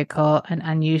unexpected vehicle, an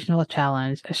unusual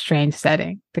challenge, a strange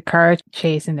setting. The car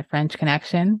chase in The French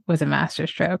Connection was a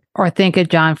masterstroke. Or think of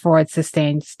John Ford's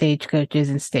sustained stagecoaches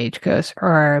and Stagecoach,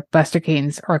 or Buster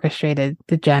Keaton's orchestrated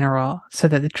The General so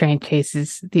that the train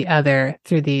chases the other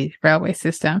through the railway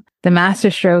system. The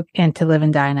masterstroke in To Live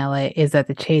and Die in LA is that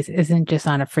the chase isn't just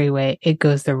on a freeway, it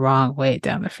goes the wrong way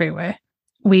down the freeway.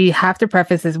 We have to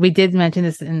preface this. We did mention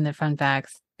this in the fun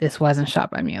facts. This wasn't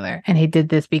shot by Müller. And he did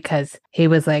this because he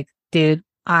was like, dude,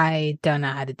 I don't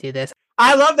know how to do this.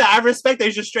 I love that. I respect that.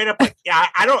 He's just straight up like, yeah,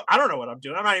 I don't know what I'm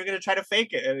doing. I'm not even going to try to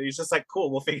fake it. And he's just like,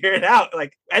 cool, we'll figure it out.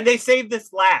 Like, and they saved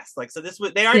this last. Like, so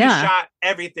they already shot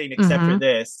everything except for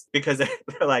this, because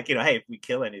they're like, hey, if we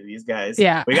kill any of these guys,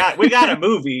 we got a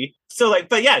movie. So like,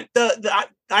 but yeah,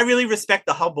 I really respect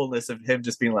the humbleness of him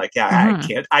just being like, yeah,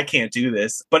 I can't do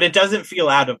this, but it doesn't feel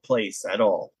out of place at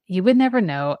all. You would never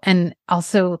know. And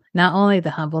also not only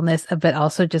the humbleness, but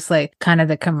also just like kind of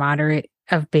the camaraderie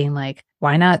of being like,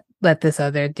 why not let this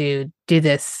other dude do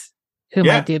this who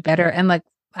might do better? And like,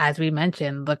 as we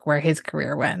mentioned, look where his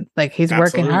career went. Like he's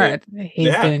working hard.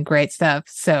 He's doing great stuff.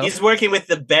 So he's working with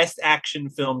the best action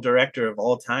film director of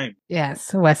all time.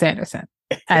 Yes, Wes Anderson,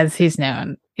 as he's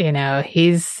known.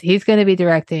 He's going to be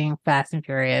directing Fast and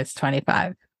Furious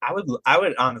 25. I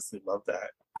would honestly love that.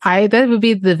 That would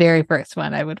be the very first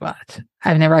one I would watch.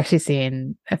 I've never actually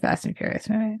seen a Fast and Furious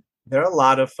movie. They're a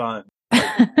lot of fun.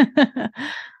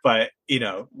 But,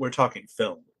 we're talking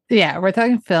film. Yeah, we're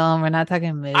talking film. We're not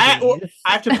talking movies. I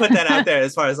have to put that out there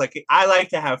as far as like, I like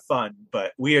to have fun,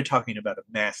 but we are talking about a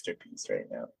masterpiece right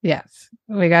now. Yes,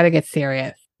 we got to get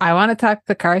serious. I want to talk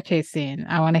the car chase scene.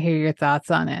 I want to hear your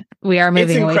thoughts on it. We are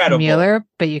moving away from Müller,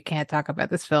 but you can't talk about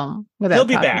this film without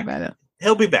talking about it.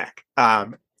 He'll be back.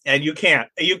 And you can't.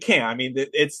 I mean,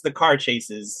 it's the car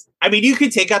chases. I mean, you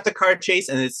could take out the car chase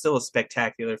and it's still a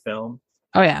spectacular film.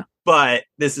 Oh, yeah. But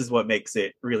this is what makes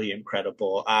it really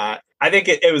incredible. I think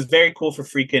it was very cool for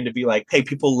Friedkin to be like, hey,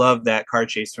 people love that car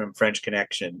chase from French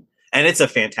Connection. And it's a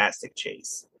fantastic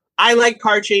chase. I like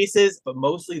car chases, but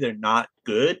mostly they're not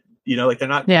good. Like they're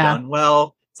not done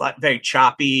well. It's like very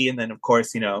choppy. And then, of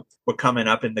course, we're coming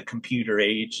up in the computer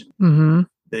age. Mm-hmm.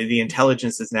 The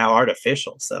intelligence is now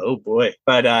artificial. So, oh boy.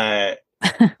 But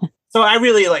so I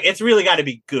really it's really got to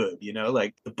be good.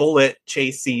 Like the bullet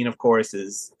chase scene, of course,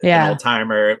 is an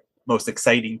all-timer. most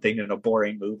exciting thing in a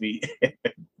boring movie.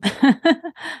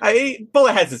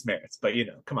 Bullet has its merits, but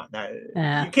come on,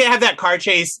 you can't have that car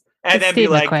chase and it's then Steve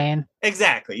be like, McQueen.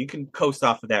 Exactly. You can coast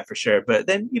off of that for sure, but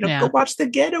then go watch The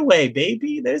Getaway,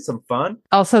 baby. There's some fun.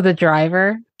 Also, The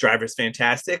Driver. Driver's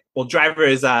fantastic. Well, Driver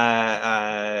is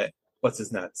what's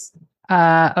his nuts?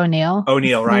 O'Neill.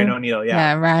 Ryan O'Neill.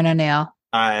 Yeah, Ryan O'Neill.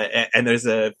 And there's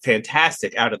a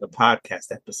fantastic Out of the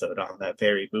Podcast episode on that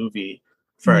very movie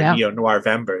for our Neo Noir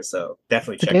Vember. So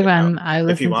definitely check it out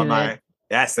if you want my.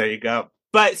 Yes, there you go.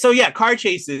 But so car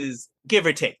chases, give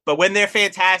or take. But when they're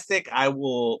fantastic, I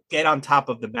will get on top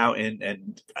of the mountain,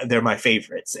 and they're my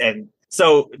favorites. And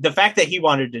so the fact that he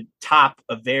wanted to top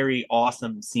a very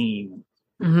awesome scene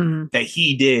that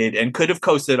he did and could have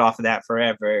coasted off of that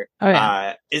forever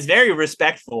is very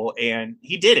respectful. And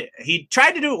he did it. He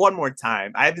tried to do it one more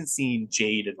time. I haven't seen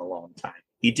Jade in a long time.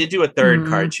 He did do a third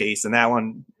car chase, and that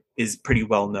one is pretty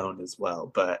well known as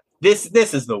well. But this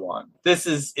is the one. This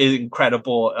is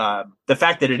incredible. The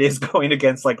fact that it is going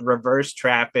against like reverse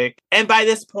traffic. And by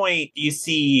this point, you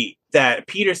see that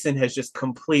Peterson has just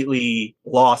completely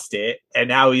lost it. And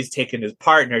now he's taken his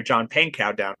partner, John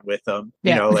Pankow, down with him.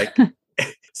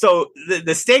 So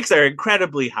the stakes are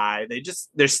incredibly high.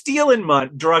 They're stealing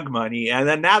drug money, and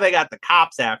then now they got the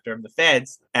cops after them, the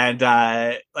feds, and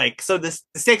so the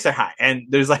stakes are high. And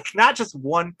there's like not just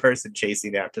one person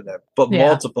chasing after them, but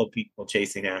multiple people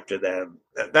chasing after them.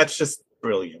 That's just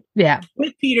brilliant. Yeah,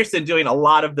 with Peterson doing a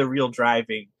lot of the real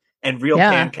driving and real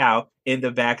Pankow in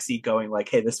the backseat going like,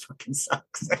 "Hey, this fucking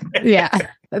sucks."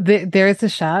 There's a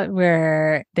shot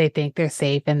where they think they're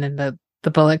safe, and then the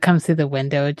bullet comes through the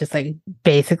window, just like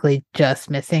basically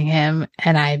just missing him.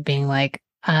 And I'd be like,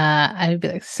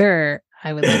 sir,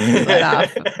 I would like to be let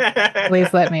off.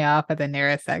 Please let me off at the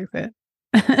nearest exit.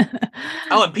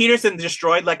 And Peterson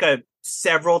destroyed like a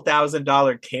several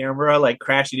 $1,000 camera, like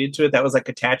crashing into it that was like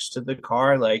attached to the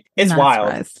car. Like it's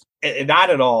wild. Not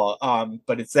at all.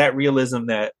 But it's that realism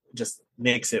that just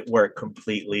makes it work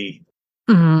completely.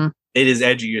 Mm-hmm. It is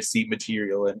edge of your seat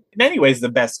material, and in many ways the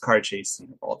best car chase scene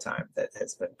of all time that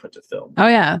has been put to film. Oh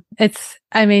yeah,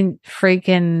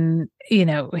 freaking,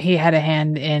 he had a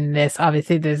hand in this.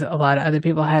 Obviously there's a lot of other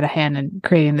people had a hand in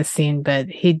creating the scene, but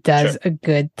he does a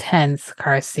good tense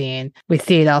car scene. We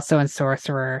see it also in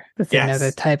Sorcerer. That's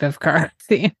another type of car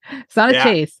scene. It's not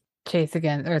a chase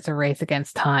against, or it's a race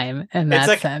against time in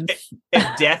that sense.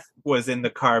 If death was in the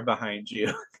car behind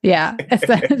you. Yeah,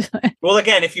 essentially. Well,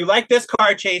 again, if you like this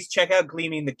car chase, check out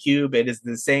Gleaming the Cube. It is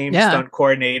the same stunt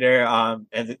coordinator.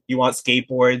 And you want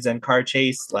skateboards and car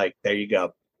chase, like there you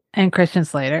go. And Christian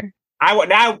Slater.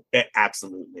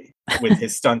 Absolutely, with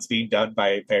his stunts being done by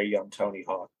a very young Tony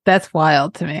Hawk. That's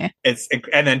wild to me.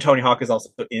 And then Tony Hawk is also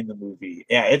in the movie.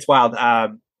 Yeah, it's wild.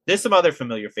 There's some other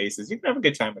familiar faces. You can have a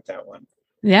good time with that one.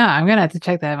 Yeah, I'm gonna have to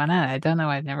check that one out. I don't know.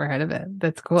 I've never heard of it.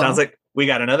 That's cool. Sounds like we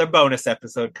got another bonus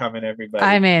episode coming, everybody.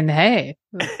 I mean, hey,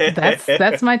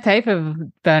 that's my type of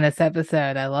bonus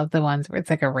episode. I love the ones where it's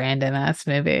like a random ass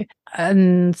movie.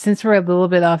 And since we're a little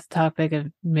bit off the topic of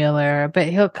Müller, but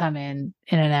he'll come in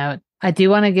and out. I do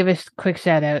want to give a quick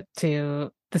shout out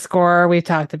to the score we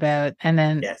talked about, and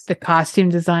then the costume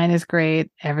design is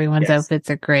great. Everyone's outfits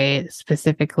are great,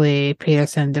 specifically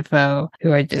Peterson and Defoe,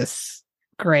 who are just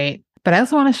great. But I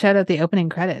also want to shout out the opening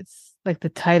credits. Like the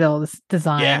title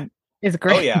design is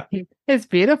great. Oh, yeah. It's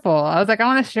beautiful. I was like, I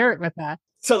want a shirt with that.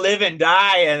 To Live and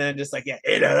Die, and then just like,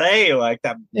 in LA, like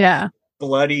that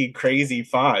bloody, crazy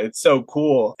font. It's so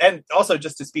cool. And also,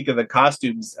 just to speak of the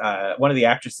costumes, one of the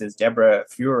actresses, Deborah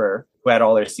Fuhrer, who had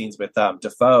all her scenes with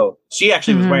Defoe, she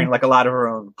actually was wearing like a lot of her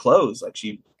own clothes. Like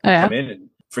she come in and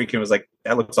freaking was like,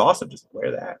 that looks awesome. Just wear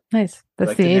that. Nice. That's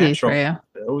like the 80s for you.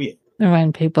 Oh, yeah.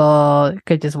 When people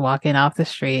could just walk in off the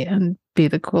street and be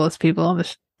the coolest people on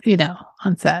the,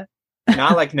 on set.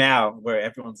 Not like now, where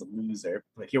everyone's a loser.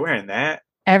 Like you're wearing that.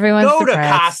 Everyone's go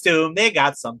depressed. To costume. They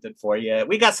got something for you.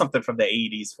 We got something from the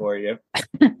 80s for you.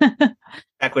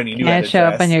 Back when you knew how to show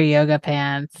dress. up in your yoga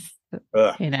pants.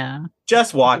 Ugh.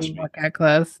 Just watch me. Workout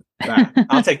clothes.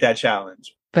 I'll take that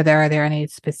challenge. But are there any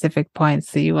specific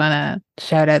points that you want to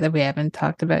shout out that we haven't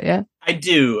talked about yet? I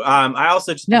do. I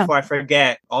also, before I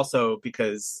forget, also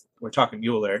because we're talking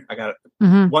Müller, I got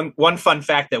one fun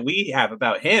fact that we have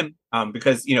about him,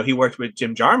 because, he worked with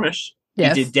Jim Jarmusch.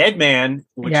 Yes. He did Dead Man,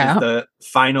 which is the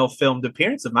final filmed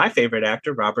appearance of my favorite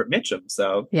actor, Robert Mitchum.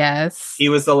 So he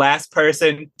was the last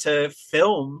person to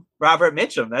film Robert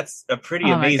Mitchum. That's a pretty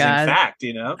amazing fact,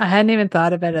 I hadn't even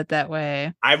thought about it that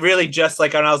way. I really just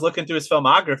when I was looking through his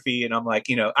filmography, and I'm like,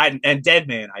 and Dead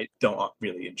Man, I don't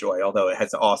really enjoy, although it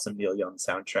has an awesome Neil Young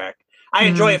soundtrack. I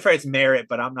enjoy it for its merit,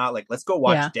 but I'm not like, let's go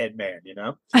watch Dead Man,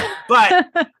 But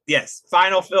yes,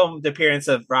 final filmed appearance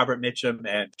of Robert Mitchum,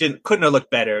 and couldn't have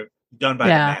looked better. Done by the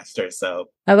master. So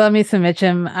I love me some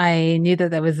Mitchum. I knew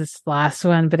that was his last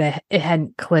one, but it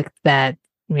hadn't clicked that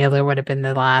Müller would have been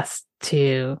the last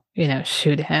to,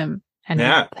 shoot him.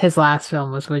 And his last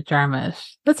film was with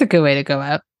Jarmusch. That's a good way to go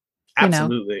out.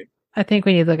 Absolutely. I think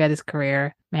when you look at his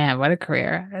career, man, what a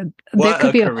career. There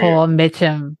could be a whole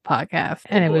Mitchum podcast,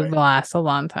 and it would last a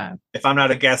long time. If I'm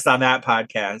not a guest on that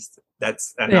podcast,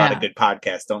 that's not a good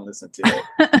podcast. Don't listen to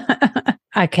it.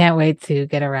 I can't wait to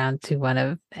get around to one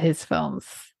of his films.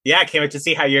 Yeah, I can't wait to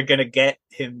see how you're going to get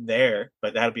him there,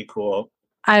 but that'll be cool.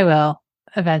 I will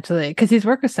eventually, because he's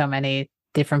worked with so many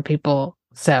different people.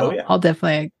 So I'll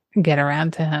definitely get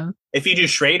around to him. If you do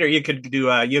Schrader, you could do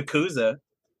Yakuza.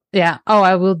 Yeah. Oh,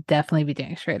 I will definitely be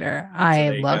doing Schrader.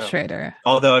 I love Schrader.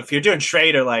 Although if you're doing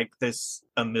Schrader, like there's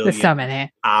so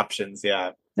many options.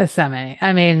 Yeah. There's so many.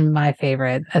 I mean, my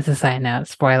favorite, as a side note,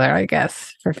 spoiler, I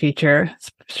guess, for future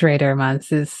Schrader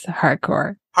months is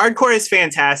Hardcore. Hardcore is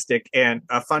fantastic. And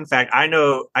a fun fact, I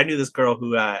knew this girl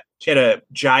who she had a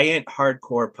giant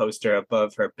Hardcore poster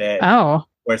above her bed. Oh.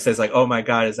 Where it says like, "Oh my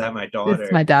God, is that my daughter?"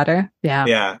 It's my daughter. Yeah.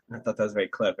 Yeah. I thought that was very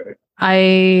clever.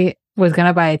 I was going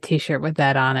to buy a t-shirt with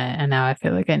that on it, and now I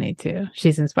feel like I need to.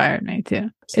 She's inspired me to.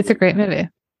 Absolutely. It's a great movie.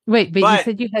 Wait, but you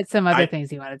said you had some other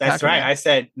things you wanted to talk about. That's right. I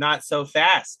said, not so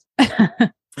fast.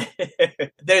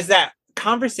 There's that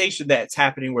conversation that's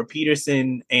happening where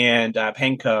Peterson and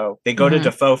Penko, they go to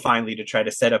Defoe finally to try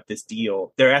to set up this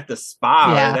deal. They're at the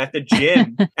spa, they're at the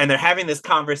gym, and they're having this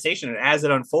conversation. And as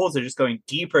it unfolds, they're just going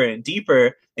deeper and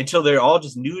deeper until they're all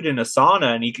just nude in a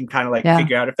sauna, and you can kind of like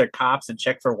figure out if they're cops and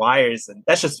check for wires. And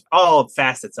that's just all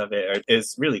facets of it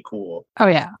is really cool. Oh,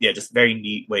 yeah. Yeah, just very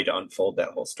neat way to unfold that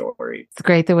whole story. It's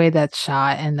great the way that's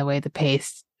shot and the way the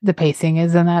pacing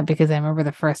is in that, because I remember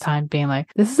the first time being like,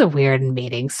 this is a weird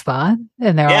meeting spot.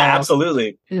 And they're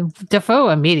absolutely. Defoe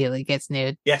immediately gets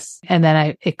nude. Yes. And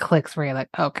then it clicks where you're like,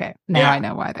 okay, now I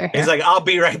know why they're here. He's like, I'll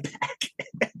be right back.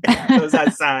 Goes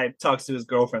outside, talks to his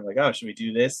girlfriend, like, oh, should we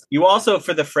do this? You also,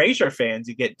 for the Frasier fans,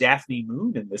 you get Daphne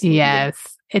Moon in this movie.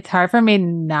 Yes. It's hard for me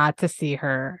not to see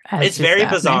her. It's very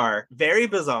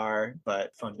bizarre,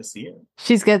 but fun to see her.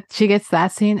 She gets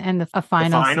that scene and a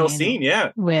final scene.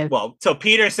 Yeah. So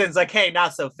Peterson's like, hey,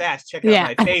 not so fast. Check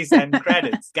out my face and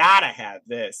credits. Gotta have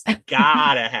this.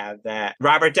 Gotta have that.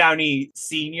 Robert Downey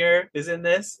Sr. is in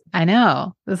this. I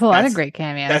know. There's a lot of great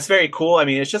cameos. That's very cool. I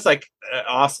mean, it's just like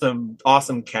awesome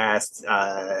cast.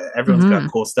 Everyone's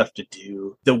got cool stuff to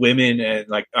do. The women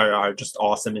are just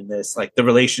awesome in this. Like the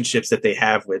relationships that they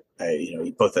have with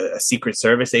both a Secret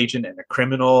Service agent and a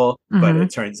criminal, but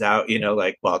it turns out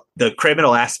the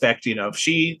criminal aspect,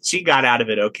 she got out of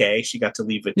it okay. She got to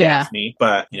leave with Daphne,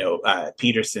 but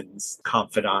Peterson's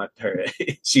confidant,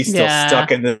 she's still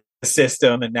stuck in the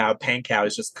system, and now Pankow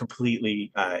is just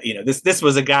completely this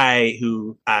was a guy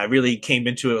who really came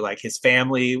into it, like his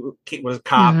family was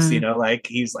cops, like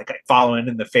he's like following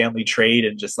in the family trade,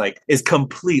 and just like is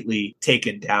completely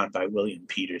taken down by William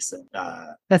Peterson.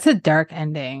 That's a dark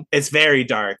ending. It's very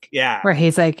dark, where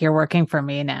he's like, you're working for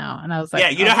me now, and I was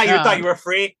like, you know how you thought you were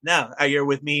free? No, you're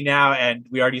with me now, and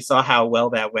we already saw how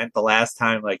well that went the last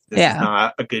time. Like this is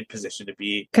not a good position to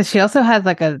be, because she also had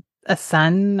like a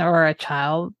son or a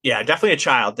child. Yeah, definitely a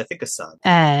child. I think a son.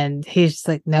 And he's just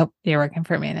like, nope, you're working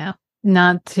for me now.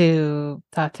 Not to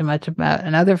talk too much about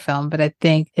another film, but I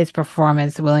think his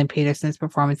performance, William Peterson's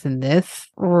performance in this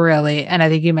really, and I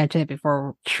think you mentioned it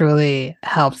before, truly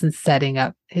helps in setting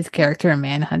up his character in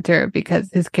Manhunter, because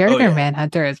his character in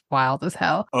Manhunter is wild as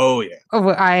hell. Oh, yeah.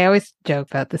 I always joke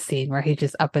about the scene where he's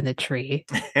just up in the tree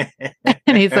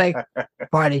and he's like,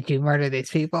 why did you murder these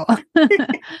people?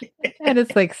 And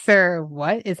it's like, sir,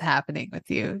 what is happening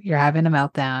with you? You're having a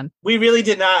meltdown. We really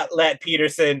did not let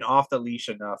Peterson off the leash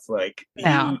enough. Like,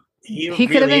 no. He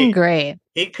could have been great.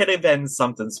 He could have been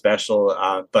something special,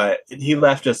 but he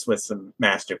left us with some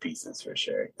masterpieces for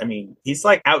sure. I mean, he's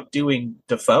like outdoing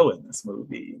Defoe in this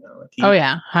movie.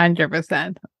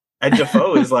 100%. And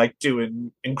Defoe is like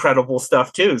doing incredible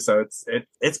stuff too. So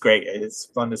it's great. It's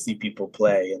fun to see people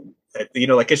play, and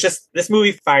it's just, this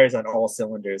movie fires on all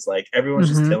cylinders. Like everyone's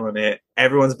just killing it.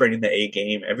 Everyone's bringing the A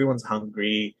game. Everyone's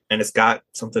hungry, and it's got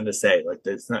something to say. Like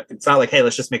it's not like, hey,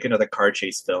 let's just make another car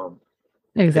chase film.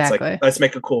 Exactly. It's like, let's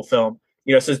make a cool film.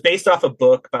 So it's based off a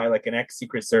book by like an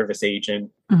ex-Secret Service agent,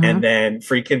 and then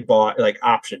freaking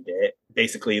optioned it.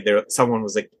 Basically, someone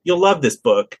was like, you'll love this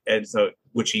book. And so,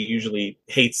 which he usually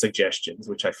hates suggestions,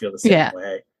 which I feel the same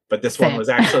way. But this one was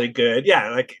actually good. Yeah.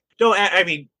 Like, no, I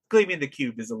mean, Gleaming the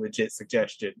Cube is a legit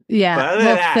suggestion. Yeah. But other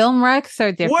than that, film recs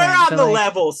are different. We're on the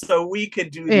level, so we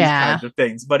could do these kinds of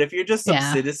things. But if you're just some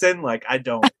citizen, like, I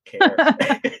don't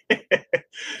care.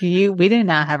 We do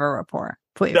not have a rapport,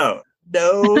 please. No,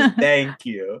 thank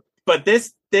you. But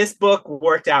this book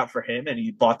worked out for him, and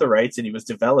he bought the rights and he was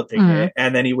developing it.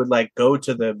 And then he would like go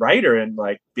to the writer and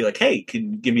like be like, hey,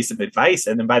 can you give me some advice?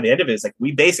 And then by the end of it, it's like,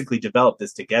 we basically developed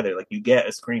this together. Like, you get a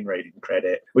screenwriting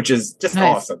credit, which is just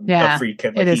awesome. Yeah, like,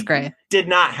 it is great. Did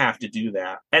not have to do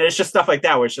that. And it's just stuff like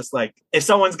that where it's just like, if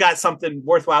someone's got something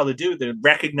worthwhile to do, they're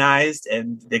recognized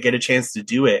and they get a chance to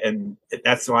do it. And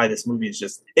that's why this movie is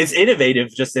just, it's innovative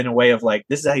just in a way of like,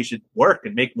 this is how you should work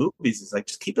and make movies. It's like,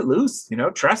 just keep it loose,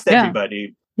 trust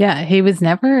everybody. Yeah, he was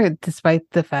never, despite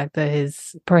the fact that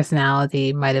his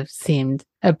personality might have seemed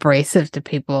abrasive to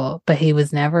people, but he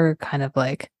was never kind of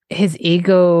like, his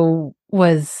ego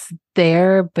was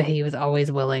there, but he was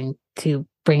always willing to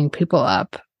bring people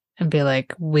up and be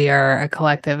like, we are a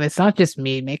collective. It's not just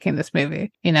me making this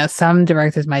movie. Some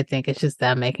directors might think it's just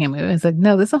them making a movie. It's like,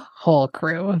 no, there's a whole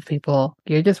crew of people.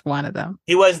 You're just one of them.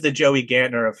 He was the Joey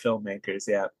Gantner of filmmakers,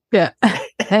 yeah. Yeah.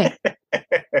 Hey.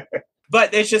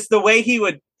 But it's just the way he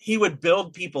would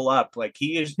build people up. Like,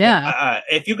 he is,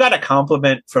 if you got a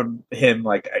compliment from him,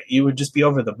 like, you would just be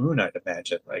over the moon, I'd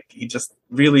imagine. Like, he just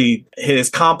really, his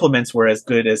compliments were as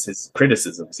good as his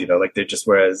criticisms, like they just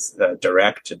were as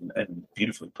direct and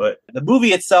beautifully put. The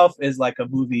movie itself is like a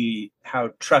movie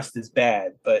how trust is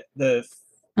bad, but the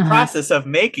process of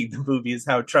making the movie is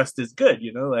how trust is good,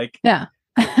 like,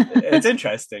 it's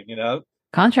interesting,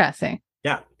 Contrasting.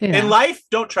 Yeah. In life,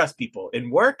 don't trust people. In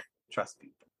work, trust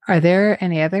people. Are there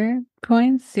any other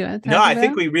points you want to talk about? I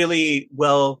think we really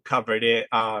well covered it.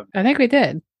 I think we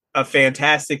did. A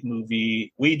fantastic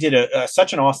movie. We did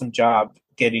such an awesome job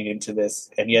getting into this,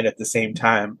 and yet at the same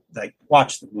time, like,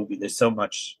 watch the movie. There's so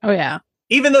much. Oh, yeah.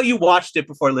 Even though you watched it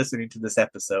before listening to this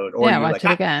episode, or you're watch like,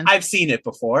 it again. I've seen it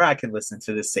before, I can listen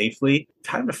to this safely.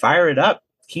 Time to fire it up.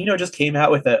 Kino just came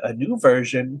out with a new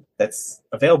version that's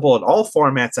available in all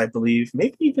formats, I believe,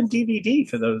 maybe even DVD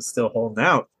for those still holding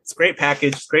out. It's a great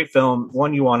package, it's a great film,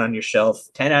 one you want on your shelf,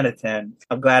 10 out of 10.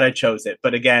 I'm glad I chose it.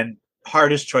 But again,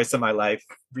 hardest choice of my life.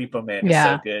 Repo Man is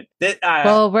so good.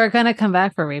 Well, we're going to come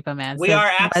back for Repo Man. We are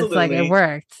absolutely. It's like, it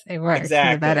worked. It worked.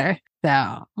 Exactly. Better.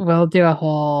 So we'll do a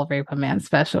whole Repo Man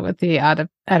special with the out of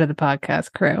the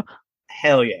podcast crew.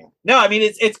 Hell yeah. No, I mean,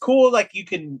 it's cool. Like, you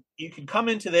can come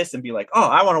into this and be like, oh,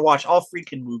 I want to watch all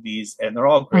freaking movies and they're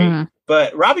all great.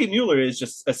 But Robby Müller is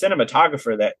just a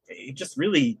cinematographer that he just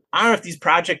really, I don't know if these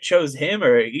projects chose him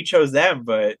or he chose them,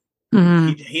 but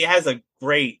he has a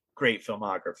great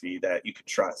filmography that you can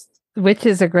trust. Which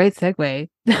is a great segue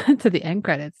to the end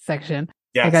credits section.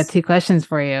 Yes. I got 2 questions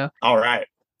for you. All right.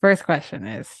 First question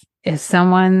is, if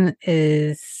someone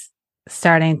is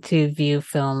starting to view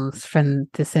films from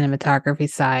the cinematography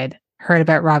side, heard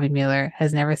about Robby Müller,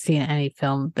 has never seen any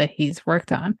film that he's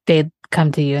worked on, they'd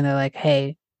come to you and they're like,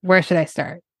 hey, where should I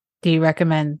start? Do you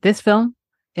recommend this film?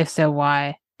 If so,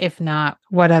 why? If not,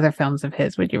 what other films of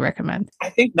his would you recommend? I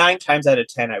think 9 times out of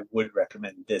 10, I would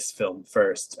recommend this film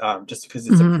first, just because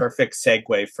it's a perfect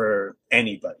segue for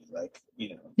anybody. Like,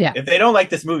 if they don't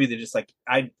like this movie, they're just like,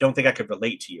 I don't think I could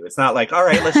relate to you. It's not like, all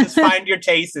right, let's just find your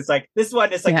taste. It's like, this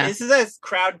one is like, this is as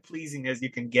crowd pleasing as you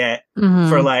can get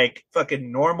for like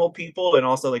fucking normal people and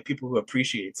also like people who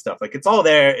appreciate stuff. Like, it's all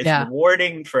there. It's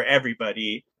rewarding for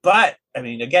everybody. But I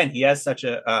mean, again, he has such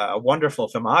a wonderful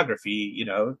filmography,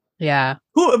 Yeah.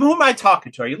 Who am I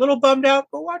talking to? Are you a little bummed out?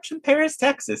 Go watch In Paris,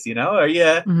 Texas, Are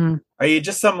you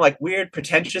just some like weird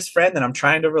pretentious friend that I'm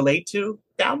trying to relate to?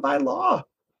 Down by Law.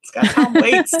 It's got Tom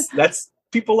Waits.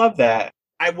 People love that.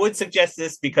 I would suggest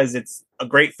this because it's a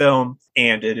great film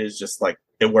and it is just like,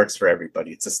 it works for everybody.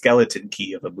 It's a skeleton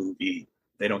key of a movie.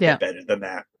 They don't get better than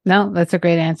that. No, that's a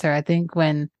great answer. I think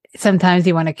when sometimes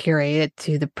you want to curate it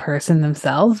to the person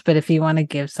themselves, but if you want to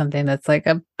give something that's like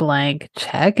a blank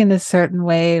check in a certain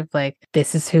way, like,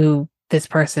 this is who this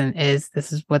person is,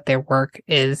 this is what their work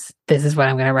is, this is what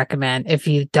I'm going to recommend. If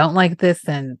you don't like this,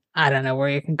 then I don't know where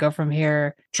you can go from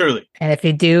here. Truly. And if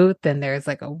you do, then there's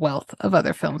like a wealth of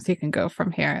other films you can go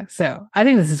from here. So I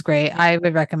think this is great. I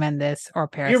would recommend this or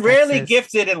Paris. You're rarely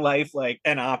gifted in life like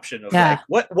an option of like,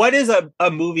 what is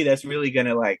a movie that's really going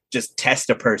to like just test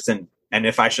a person, and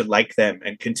if I should like them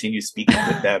and continue speaking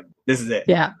with them, this is it.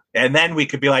 Yeah. And then we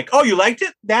could be like, oh, you liked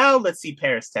it? Now let's see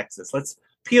Paris, Texas. Let's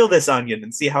peel this onion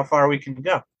and see how far we can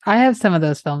go. I have some of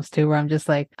those films too, where I'm just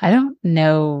like, I don't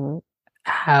know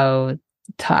how to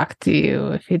talk to you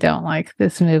if you don't like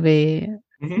this movie.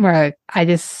 Where I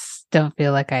just don't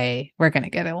feel like we're going to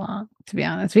get along, to be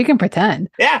honest. We can pretend.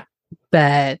 Yeah.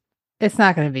 But it's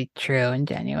not going to be true and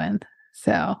genuine.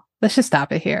 So let's just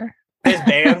stop it here. There's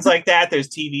bands like that. There's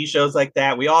TV shows like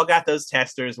that. We all got those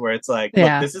testers where it's like,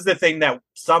 look, this is the thing that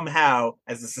somehow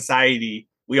as a society,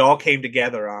 we all came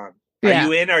together on. Are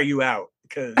you in? Or are you out?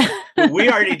 Because we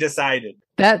already decided.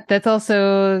 That's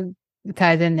also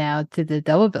ties in now to the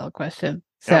double bill question.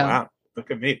 So, wow. Look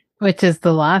at me. Which is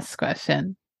the last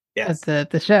question of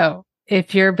the show.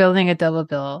 If you're building a double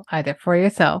bill, either for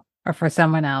yourself or for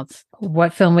someone else,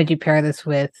 what film would you pair this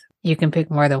with? You can pick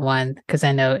more than one, because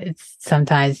I know it's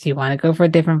sometimes you want to go for a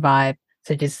different vibe.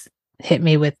 So just hit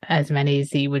me with as many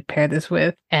as you would pair this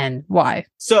with and why.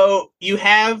 So you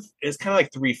have, it's kind of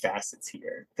like three facets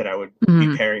here that I would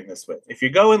be pairing this with. If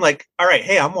you're going like, all right,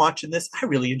 hey, I'm watching this. I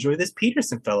really enjoy this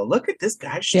Peterson fellow. Look at this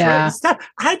guy shredding stuff.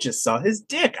 I just saw his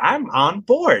dick. I'm on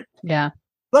board. Yeah.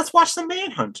 Let's watch the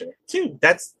Manhunter too.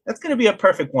 That's going to be a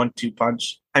perfect 1-2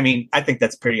 punch. I mean, I think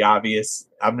that's pretty obvious.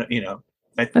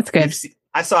 That's good.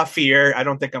 I saw Fear. I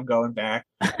don't think I'm going back.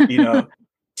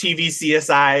 TV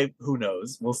CSI, who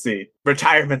knows? We'll see.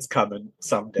 Retirement's coming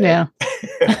someday. Yeah.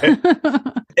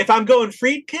 If I'm going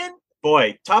Friedkin,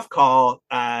 boy, tough call.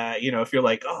 If you're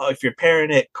like, if you're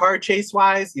pairing it car chase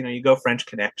wise, you go French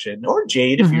Connection or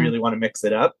Jade if you really want to mix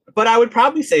it up. But I would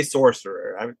probably say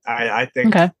Sorcerer. I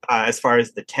think as far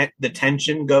as the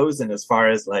tension goes, and as far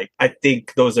as I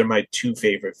think those are my two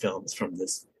favorite films from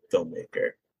this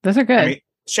filmmaker. Those are good. I mean,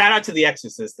 shout out to The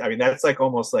Exorcist. I mean, that's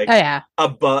almost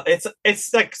above. It's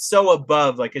so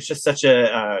above. It's just such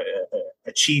a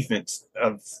achievement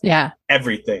of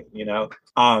everything, And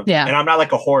I'm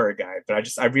not a horror guy, but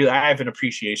I have an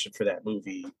appreciation for that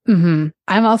movie. I'm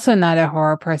also not a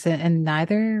horror person, and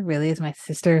neither really is my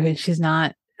sister. She's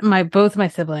not. Both my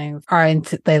siblings are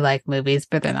into. They like movies,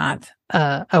 but they're not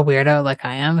a weirdo like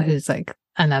I am, who's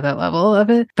another level of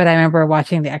it. But I remember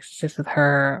watching The Exorcist with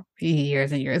her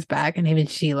years and years back, and even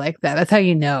she liked that. That's how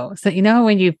you know. So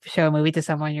when you show a movie to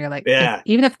someone, you're like,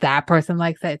 even if that person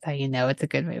likes it, it's how you know it's a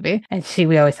good movie. And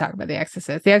we always talk about The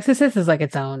Exorcist. The Exorcist is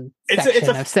its own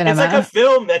section of cinema. It's a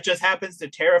film that just happens to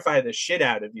terrify the shit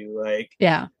out of you.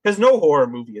 Because no horror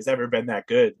movie has ever been that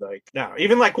good. No,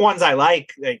 even ones I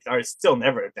like are still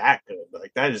never that good.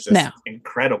 That is just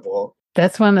incredible.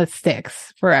 That's one that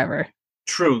sticks forever.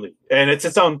 Truly. And it's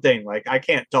its own thing. I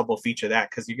can't double feature that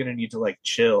because you're going to need to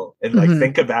chill and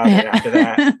think about it after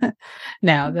that.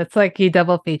 No, that's you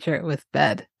double feature it with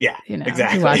bed. Yeah,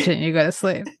 exactly. You watch it and you go to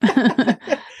sleep.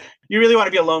 You really want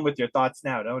to be alone with your thoughts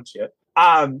now, don't you?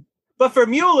 But for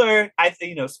Müller, I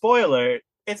think, spoiler,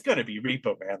 it's going to be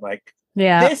Repo Man.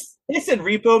 This and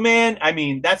Repo Man, I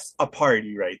mean, that's a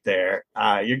party right there.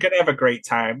 You're going to have a great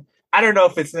time. I don't know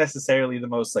if it's necessarily the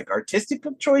most artistic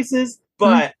of choices,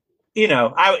 but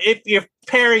if you're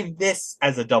pairing this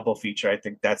as a double feature, I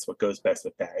think that's what goes best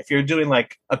with that. If you're doing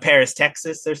a Paris,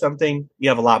 Texas or something, you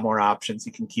have a lot more options.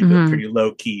 You can keep it pretty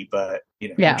low key, but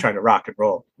you're trying to rock and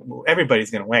roll.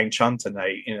 Everybody's going to Wang Chun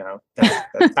tonight.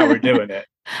 That's how we're doing it.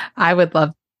 I would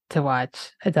love to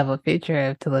watch a double feature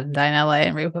of To Live and Die in LA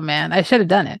and Repo Man. I should have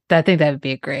done it. I think that would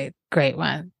be a great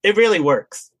one. It really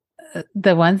works.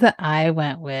 The ones that I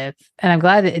went with, and I'm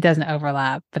glad that it doesn't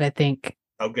overlap, but I think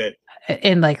good.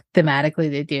 And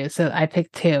thematically they do. So I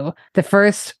picked two. The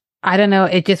first, I don't know,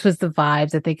 it just was the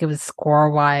vibes. I think it was score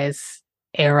wise,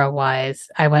 era wise.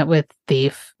 I went with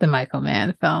Thief, the Michael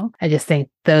Mann film. I just think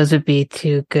those would be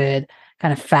two good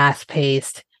kind of fast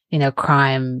paced,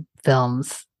 crime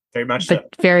films. Very much but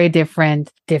so. Very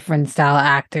different style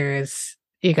actors.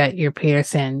 You got your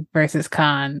Peterson versus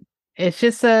Khan. It's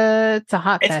just it's a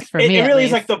hot fest for me. It really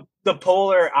is the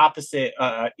polar opposite,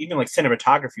 even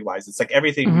cinematography wise. It's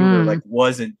everything Müller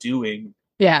wasn't doing.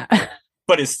 Yeah.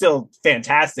 But it's still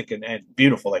fantastic and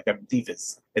beautiful. Thief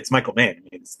it's Michael Mann. I mean,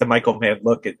 it's the Michael Mann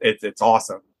look. It's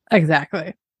awesome.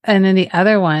 Exactly. And then the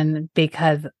other one,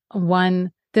 because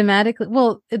one thematically,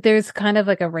 well, there's kind of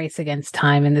a race against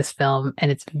time in this film, and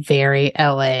it's very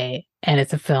LA. And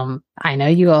it's a film I know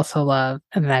you also love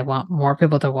and that I want more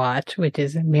people to watch, which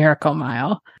is Miracle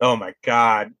Mile. Oh my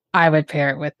God. I would pair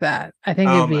it with that. I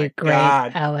think it'd be a great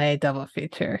LA double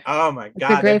feature. Oh my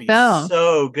God. It's a great film.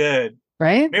 So good.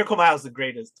 Right? Miracle Mile is the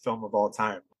greatest film of all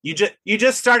time. You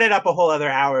just started up a whole other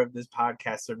hour of this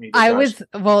podcast for me. Because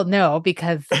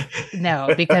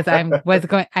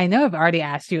I know I've already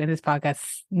asked you in this podcast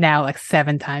now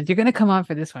 7 times. You're going to come on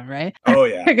for this one, right? Oh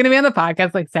yeah. You're going to be on the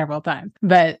podcast several times.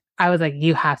 But I was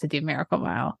you have to do Miracle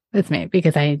Mile with me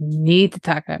because I need to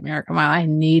talk about Miracle Mile. I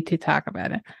need to talk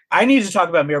about it. I need to talk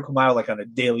about Miracle Mile on a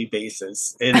daily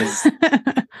basis. It is,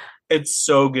 it's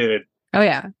so good. Oh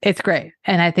yeah, it's great.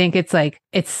 And I think it's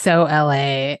so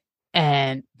LA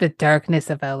and the darkness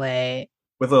of LA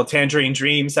With a little Tangerine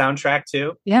Dream soundtrack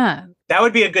too. Yeah. That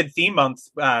would be a good theme month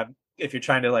if you're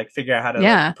trying to like figure out how to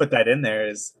like, put that in there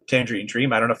is Tangerine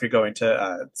Dream. I don't know if you're going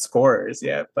to scores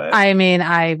yet, but I mean,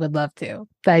 I would love to.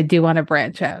 I do want to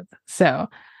branch out. So,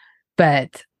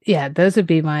 but yeah, those would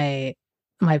be my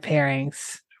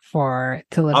pairings for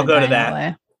To Live I'll and go Die to in that.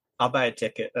 LA. I'll buy a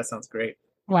ticket. That sounds great.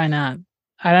 Why not?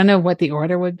 I don't know what the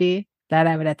order would be. That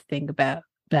I would have to think about.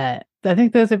 But I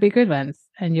think those would be good ones.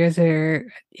 And yours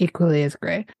are equally as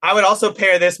great. I would also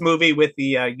pair this movie with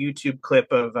the YouTube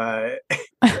clip of a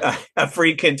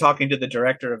Friedkin talking to the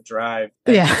director of Drive.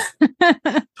 Yeah.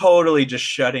 Totally just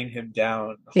shutting him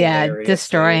down. Yeah,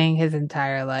 destroying his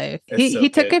entire life. He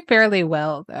took it fairly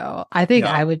well, though. I think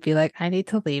I would be like, I need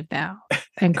to leave now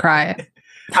and cry.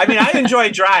 I mean, I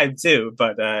enjoy Drive too,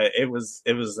 but it was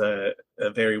a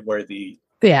very worthy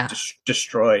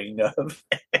destroying of.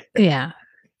 Yeah.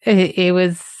 It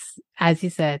was, as you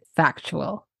said,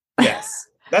 factual. Yes.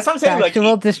 That's what I'm saying.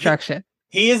 Factual destruction.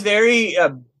 He is very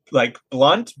like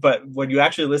blunt, but when you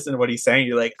actually listen to what he's saying,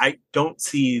 you're like, I don't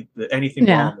see anything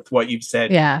wrong with what you've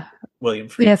said. Yeah. William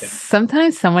Friedkin. Yes.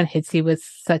 Sometimes someone hits you with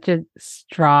such a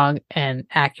strong and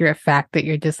accurate fact that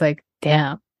you're just like,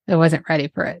 damn, I wasn't ready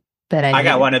for it. But I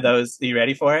got one of those. Are you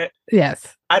ready for it?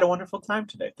 Yes. I had a wonderful time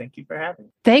today. Thank you for having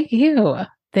me. Thank you.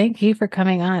 Thank you for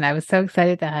coming on. I was so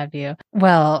excited to have you.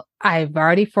 Well, I've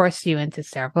already forced you into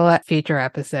several future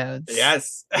episodes.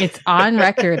 Yes. It's on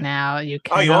record now. You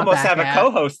almost have a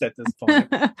co-host at this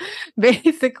point.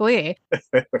 Basically.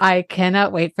 I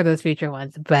cannot wait for those future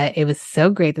ones, but it was so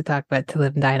great to talk about To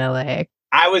Live and Die in LA.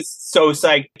 I was so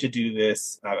psyched to do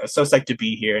this. I was so psyched to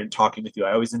be here and talking with you.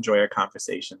 I always enjoy our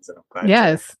conversations, and I'm glad.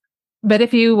 Yes. But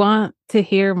if you want to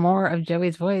hear more of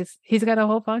Joey's voice, he's got a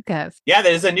whole podcast. Yeah,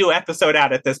 there's a new episode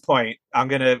out at this point. I'm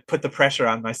going to put the pressure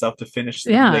on myself to finish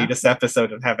the latest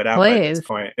episode and have it out by this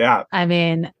point. Yeah. I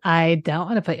mean, I don't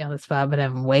want to put you on the spot, but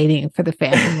I'm waiting for the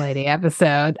Phantom Lady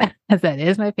episode, as that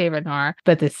is my favorite noir.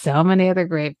 But there's so many other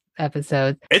great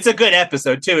episodes. It's a good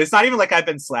episode, too. It's not even like I've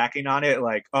been slacking on it.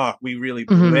 Like, oh, we really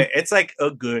blew it. It's like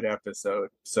a good episode.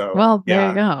 So, well, there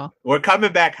you go. We're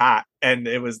coming back hot. And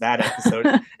it was that episode,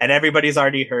 and everybody's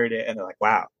already heard it, and they're like,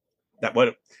 "Wow, what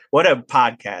a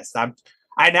podcast!"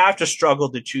 I now have to struggle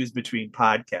to choose between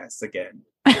podcasts again.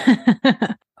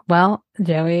 Well,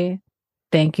 Joey,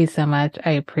 thank you so much.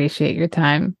 I appreciate your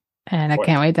time, and I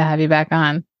can't wait to have you back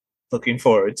on. Looking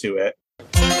forward to it.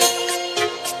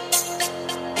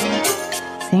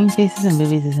 Seeing Faces in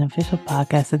Movies is an official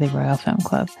podcast of the Royal Film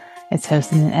Club. It's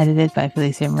hosted and edited by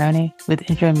Felicia Maroney, with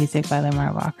intro music by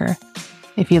Lamar Walker.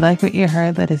 If you like what you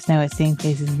heard, let us know at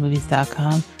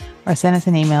seeingfacesinmovies.com or send us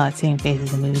an email at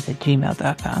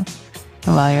seeingfacesinmovies@gmail.com.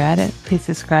 And while you're at it, please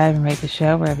subscribe and rate the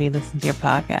show wherever you listen to your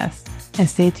podcast. And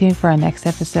stay tuned for our next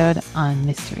episode on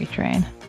Mystery Train.